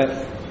சகோதரர்களே,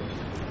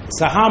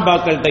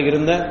 சஹாபாக்கள்கிட்ட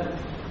இருந்த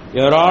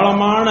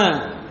ஏராளமான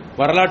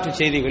வரலாற்று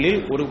செய்திகளில்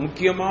ஒரு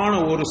முக்கியமான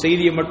ஒரு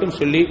செய்தியை மட்டும்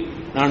சொல்லி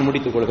நான்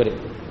முடித்துக் கொள்கிறேன்.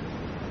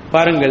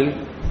 பாருங்கள்,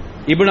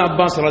 இப்னு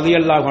அப்பாஸ்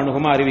ரலியல்லாஹு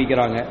அன்ஹுமா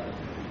அறிவிக்கிறாங்க,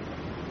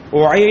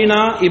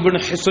 உஐனா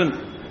இப்னு ஹிஸ்ன்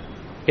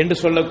என்று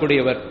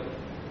சொல்லக்கூடியவர்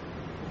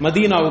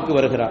மதீனாவுக்கு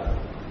வருகிறார்.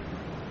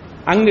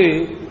 அங்கு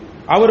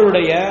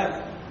அவருடைய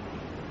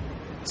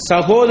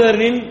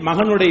சகோதரனின்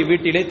மகனுடைய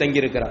வீட்டிலே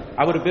தங்கியிருக்கிறார்.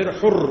 அவர் பேர்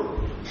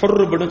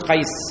ஹுர் இப்னு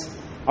கைஸ்.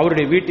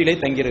 அவருடைய வீட்டிலே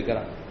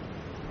தங்கியிருக்கிறார்.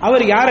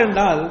 அவர் யார்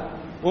என்றால்,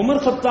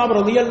 உமர் கத்தாப்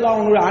ரலியல்லாஹு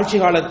அன்ஹு ஆட்சி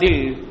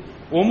காலத்தில்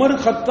உமர்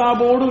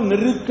கத்தாபோடு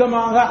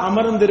நெருக்கமாக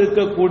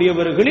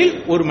அமர்ந்திருக்கக்கூடியவர்களில்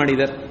ஒரு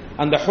மனிதர்,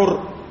 அந்த ஹுர்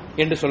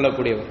என்று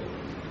சொல்லக்கூடியவர்.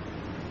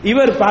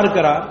 இவர்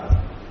பார்க்கிறார்,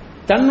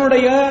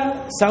 தன்னுடைய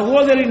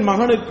சகோதரின்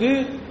மகனுக்கு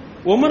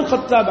உமர்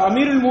கத்தாப்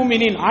அமீருல்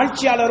மூமினின்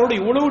ஆட்சியாளரோடு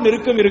இவ்வளவு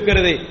நெருக்கம்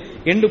இருக்கிறது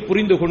என்று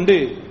புரிந்து கொண்டு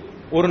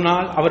ஒரு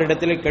நாள்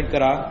அவரிடத்திலே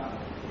கேட்கிறார்,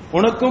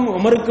 உனக்கும்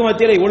உமருக்கும்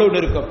மத்தியில் இவ்வளவு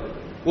நெருக்கம்,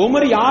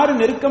 உமர் யாரு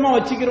நெருக்கமா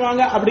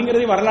வச்சுக்கிருவாங்க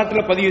அப்படிங்கறதை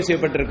வரலாற்றில் பதிவு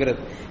செய்யப்பட்டிருக்கிறது.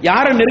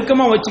 யாரை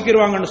நெருக்கமா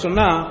வச்சுக்கிருவாங்கன்னு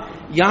சொன்னா,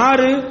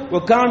 யாரு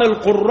வகானல்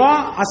குர்ரா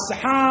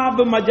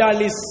அஸ்ஹாப்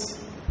மஜாலிஸ்,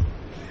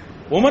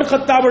 உமர்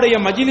கத்தாபுடைய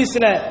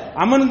மஜ்லிஸ்ல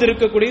அமர்ந்து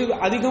இருக்கக்கூடிய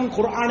அதிகம்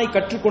குர்ஆனை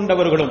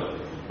கற்றுக்கொண்டவர்களும்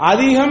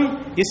அதிகம்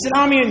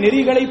இஸ்லாமிய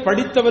நெறிகளை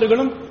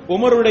படித்தவர்களும்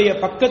உமருடைய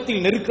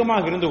பக்கத்தில்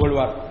நெருக்கமாக இருந்து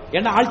கொள்வார்.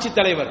 என்ன ஆட்சி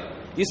தலைவர்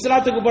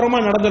இஸ்லாத்துக்கு புறமா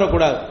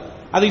நடந்துடக்கூடாது,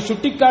 அதை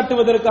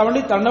சுட்டிக்காட்டுவதற்காக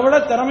வேண்டி தன்னை விட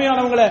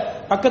திறமையானவங்களை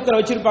பக்கத்தில்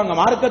வச்சிருப்பாங்க,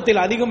 மார்க்கத்தில்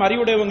அதிகம்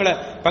அறிவுடையவங்களை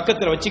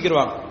பக்கத்தில்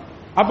வச்சுக்கிடுவாங்க.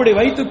 அப்படி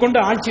வைத்துக் கொண்டு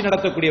ஆட்சி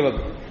நடத்தக்கூடியவர்.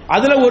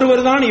 அதுல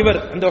ஒருவர் தான் இவர்,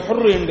 அந்த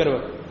ஹுர்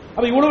என்கிறவர்.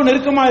 அப்ப இவ்வளவு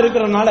நெருக்கமா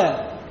இருக்கிறதுனால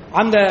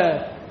அந்த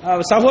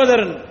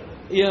சகோதரன்,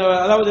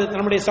 அதாவது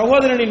நம்முடைய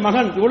சகோதரனின்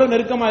மகன் இவ்வளவு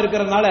நெருக்கமா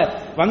இருக்கிறதுனால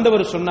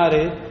வந்தவர்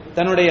சொன்னாரு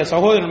தன்னுடைய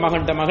சகோதரன்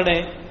மகன்கிட்ட, மகனே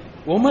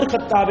உமர்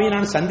கத்தாபை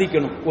நான்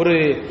சந்திக்கணும், ஒரு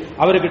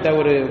அவர்கிட்ட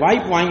ஒரு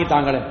வாய்ப்பு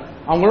வாங்கிட்டாங்களே,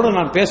 அவங்களோட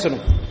நான்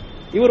பேசணும்.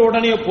 இவர்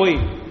உடனே போய்,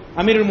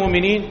 அமீருல்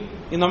மோமினின்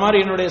இந்த மாதிரி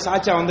என்னுடைய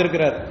சாச்சா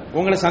வந்திருக்கிறார்,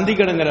 உங்களை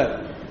சந்திக்கணுங்கிறார்,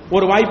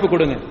 ஒரு வாய்ப்பு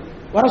கொடுங்க,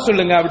 வர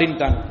சொல்லுங்க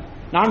அப்படின்ட்டாங்க.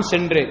 நான்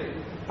சென்றேன்.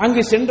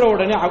 அங்கு சென்ற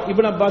உடனே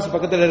இப்னு அப்பாஸ்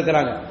பக்கத்தில்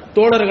இருக்கிறாங்க,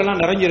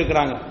 தோழர்கள்லாம் நிறைஞ்சு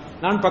இருக்கிறாங்க.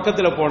 நான்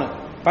பக்கத்தில் போனேன்.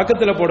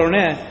 பக்கத்தில் போன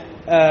உடனே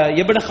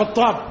இப்னு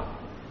கத்தாப்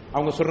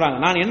அவங்க சொல்றாங்க,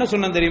 நான் என்ன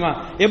சொன்னேன் தெரியுமா,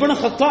 இப்னு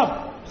கத்தாப்,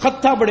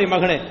 கத்தாபுடைய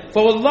மகனே,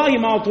 ஃபவல்லாஹி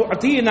மா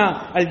துஅதீனா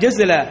அல்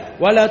ஜஸ்ல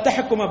வலா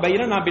தஹக்கும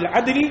பைனனா பில்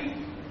அத்லி,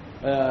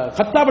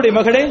 கத்தாபுடைய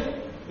மகனே,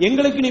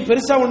 எங்களுக்கு நீ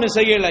பெருசா ஒண்ணு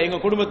செய்யல, எங்க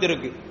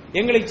குடும்பத்திற்கு,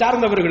 எங்களை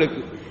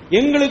சார்ந்தவர்களுக்கு,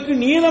 எங்களுக்கு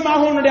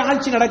நீதமாக உன்னுடைய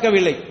ஆட்சி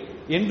நடக்கவில்லை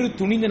என்று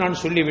துணிந்து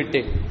நான்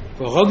சொல்லிவிட்டேன்.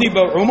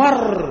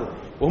 உமர்,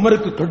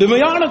 உமருக்கு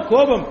கடுமையான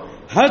கோபம்,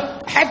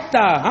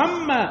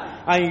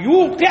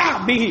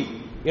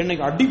 என்னை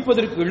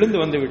அடிப்பதற்கு எழுந்து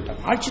வந்து விட்டார்.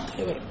 ஆட்சி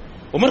தலைவர்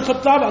உமர்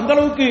கத்தாப் அந்த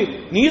அளவுக்கு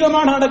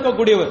நீதமாக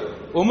நடக்கக்கூடியவர்.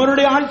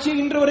 உமருடைய ஆட்சி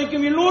இன்று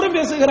வரைக்கும் எல்லோரும்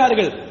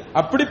பேசுகிறார்கள்.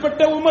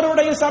 அப்படிப்பட்ட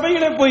உமருடைய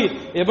சபையிலே போய்,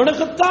 இப்னு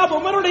கத்தாப்,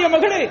 உமருடைய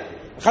மகனே,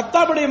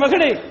 கத்தாபுடைய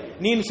மகனே,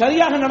 நீ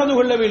சரியாக நடந்து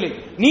கொள்ளவில்லை,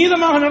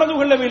 நீதமாக நடந்து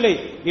கொள்ளவில்லை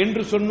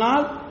என்று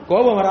சொன்னால்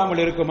கோபம்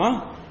வராமல் இருக்குமா?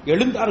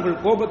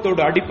 எழுந்தார்கள்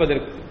கோபத்தோடு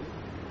அடிப்பதற்கு.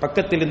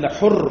 பக்கத்தில் இந்த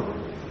ஹுர்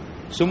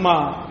சும்மா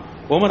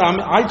உமர்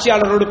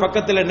ஆட்சியாளரோடு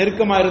பக்கத்தில்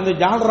நெருக்கமா இருந்து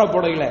ஜால்ரா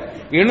போடல,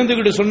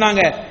 எழுந்துகிட்டு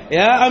சொன்னாங்க,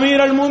 யா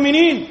அமீரல்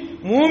மூமினீன்,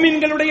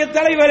 மூமின்களுடைய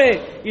தலைவரே,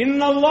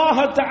 இன்னல்லாஹ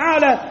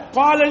தஆல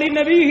قال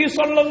لنبيه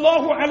صلى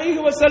الله عليه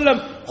وسلم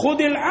خذ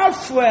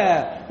العفو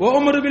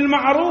وامر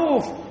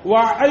بالمعروف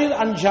واعرض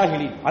عن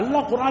الجاهلين.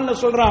 அல்லாஹ் குர்ஆன்ல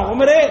சொல்றான்,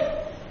 உமரே,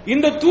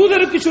 இந்த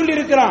தூதருக்கு சொல்லி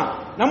இருக்கிறான்,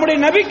 நம்முடைய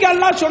நபிக்கு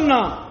அல்லாஹ்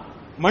சொன்னான்,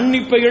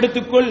 மன்னிப்பை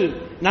எடுத்துக்கொள்,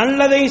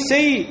 நல்லதை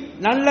செய்,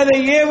 நல்லதை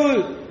ஏவு,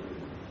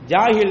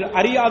 ஜாஹில்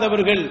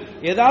அறியாதவர்கள்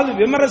ஏதாவது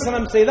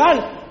விமர்சனம் செய்தால்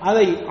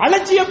அதை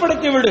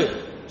அலட்சியப்படுத்தி விடு.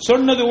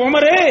 சொன்னது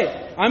உமரே,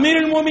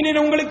 அமீருல் மோமினின்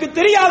உங்களுக்கு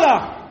தெரியாதா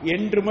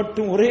என்று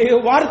மட்டும் ஒரே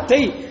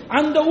வார்த்தை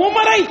அந்த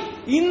உமரை,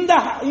 இந்த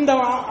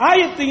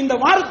ஆயத்து, இந்த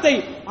வார்த்தை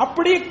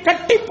அப்படியே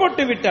கட்டி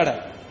போட்டு விட்டட.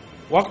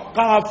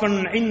 வக்காஃபன்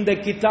இந்த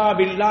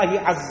கிதாபில்லாஹி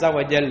அஸ்ஸ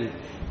வஜல்,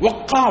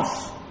 வக்காஃப்,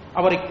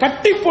 அவரை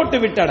கட்டி போட்டு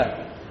விட்டட.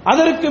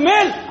 அதற்கு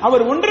மேல்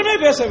அவர் ஒன்றுமே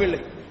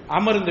பேசவில்லை,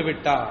 அமர்ந்து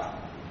விட்டார்.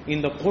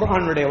 இந்த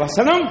குர்ஆனுடைய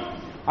வசனம்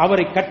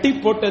அவரை கட்டி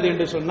போட்டது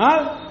என்று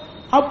சொன்னால்,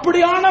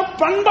 அப்படியான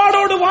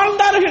பண்பாடோடு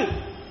வாழ்ந்தார்கள்.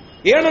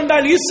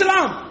 ஏனென்றால்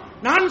இஸ்லாம்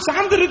நான்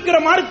சார்ந்திருக்கிற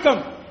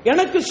மார்க்கம்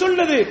எனக்கு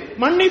சொல்லுது,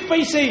 மன்னிப்பை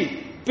செய்,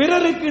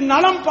 பிறருக்கு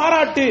நலம்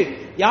பாராட்டு,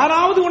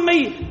 யாராவது உன்னை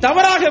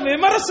தவறாக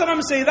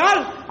விமர்சனம்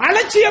செய்தால்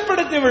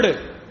அலட்சியப்படுத்தி விடு,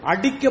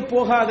 அடிக்க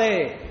போகாதே,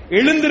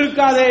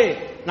 எழுந்திருக்காதே,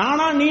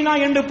 நானா நீனா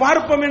என்று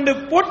பார்ப்போம் என்று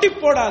போட்டி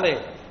போடாதே.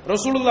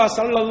 ரசூலுல்லாஹ்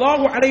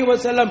ஸல்லல்லாஹு அலைஹி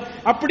வஸல்லம்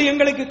அப்படி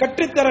எங்களுக்கு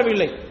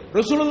கற்றுத்தரவில்லை.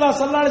 ரசூலுல்லாஹ்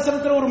ஸல்லல்லாஹு அலைஹி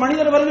வஸல்லம் ஒரு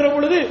மனிதர் வருகிற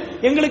பொழுது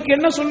எங்களுக்கு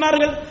என்ன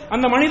சொன்னார்கள்?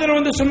 அந்த மனிதர்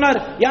வந்து சொன்னார்,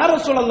 யா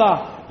ரசூலல்லாஹ்,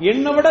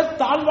 என்னை விட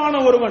தாழ்வான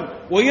ஒருவன்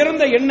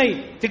உயர்ந்த என்னை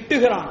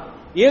திட்டுகிறான்,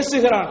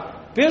 ஏசுகிறான்,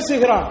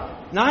 பேசுகிறான்,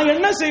 நான்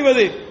என்ன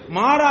செய்வது?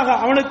 மாறாக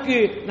அவனுக்கு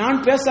நான்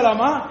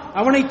பேசலாமா,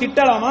 அவனை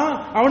திட்டலாமா,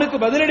 அவனுக்கு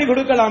பதிலடி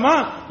கொடுக்கலாமா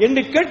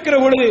என்று கேட்கிற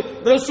பொழுது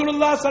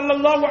ரசூலுல்லாஹ்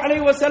ஸல்லல்லாஹு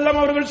அலைஹி வஸல்லம்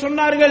அவர்கள்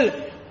சொன்னார்கள்,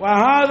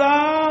 வஹாதா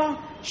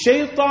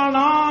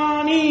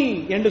ஷைத்தானானி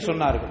என்று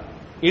சொன்னார்கள்.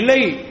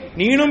 இல்லை,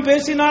 நீனும்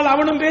பேசினால்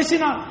அவனும்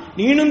பேசினான்,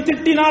 நீனும்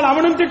திட்டினால்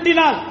அவனும்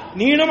திட்டினால்,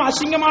 நீனும்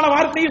அசிங்கமான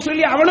வார்த்தையை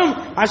சொல்லி அவனும்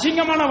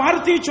அசிங்கமான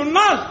வார்த்தையை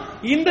சொன்னால்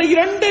இந்த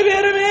 2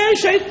 பேருமே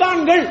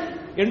ஷைத்தான்கள்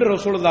என்று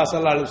ரசூலுல்லாஹி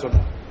ஸல்லல்லாஹு அலைஹி வஸல்லம்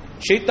சொன்னார்.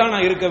 ஷைத்தானா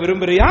இருக்க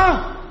விரும்புறியா,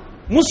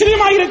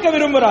 முஸ்லிமா இருக்க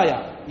விரும்புறாயா?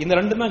 இந்த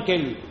 2 தான்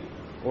கேள்வி.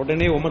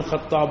 உடனே உமர்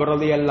கத்தாப்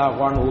ரலியல்லாஹு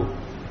அன்ஹு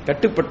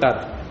கட்டுப்பட்டார்.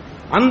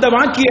 அந்த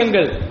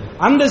வாக்கியங்கள்,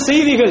 அந்த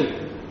செய்திகள்,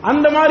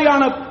 அந்த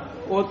மாதிரியான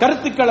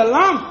கருத்துக்கள்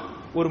எல்லாம்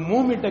ஒரு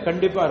மூமின்ட்ட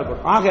கண்டிப்பா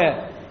இருக்கும். ஆக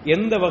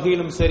எந்த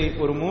வகையிலும் சரி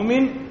ஒரு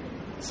மூமின்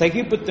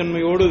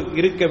சகிப்புத்தன்மையோடு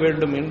இருக்க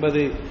வேண்டும்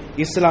என்பது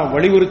இஸ்லாம்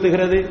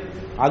வலியுறுத்துகிறது.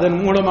 அதன்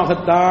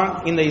மூலமாகத்தான்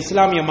இந்த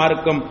இஸ்லாமிய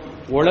மார்க்கம்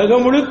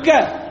உலகம் முழுக்க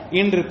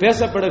இன்று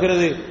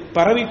பேசப்படுகிறது,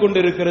 பரவி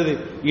கொண்டிருக்கிறது.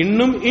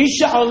 இன்னும்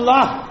இன்ஷா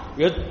அல்லாஹ்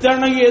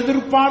எத்தனை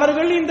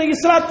எதிர்ப்பாளர்கள் இந்த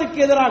இஸ்லாத்துக்கு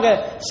எதிராக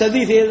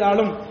சதி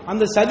செய்தாலும்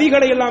அந்த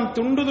சதிகளை எல்லாம்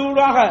துண்டு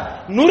தூளாக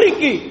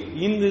நுறுக்கி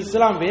இந்த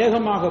இஸ்லாம்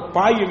வேகமாக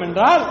பாயும்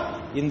என்றால்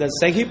இந்த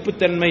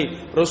சகிப்புத்தன்மை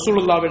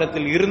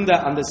ரசூலுல்லாஹ்விடத்தில் இருந்த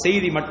அந்த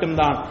செய்தி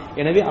மட்டும்தான்.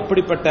 எனவே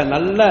அப்படிப்பட்ட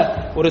நல்ல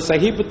ஒரு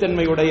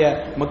சகிப்புத்தன்மையுடைய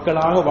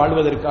மக்களாக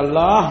வாழ்வதற்கு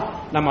அல்லாஹ்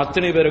நம்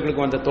அத்தனை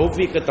பேர்களுக்கும் அந்த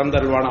தௌஃபீக்கை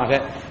தந்தருள்வானாக.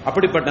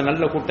 அப்படிப்பட்ட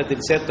நல்ல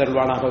கூட்டத்தில்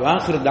சேர்த்தருள்வானாக.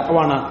 ஆகிரு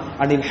தஅவானா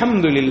அனில்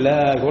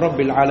ஹம்துலில்லாஹி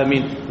ரப்பில்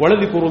ஆலமீன்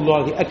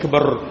வலதிகுருல்லாஹி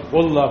அக்பர்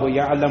வல்லாஹு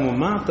யஅலமு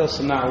மா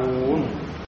தஸ்னஊன்.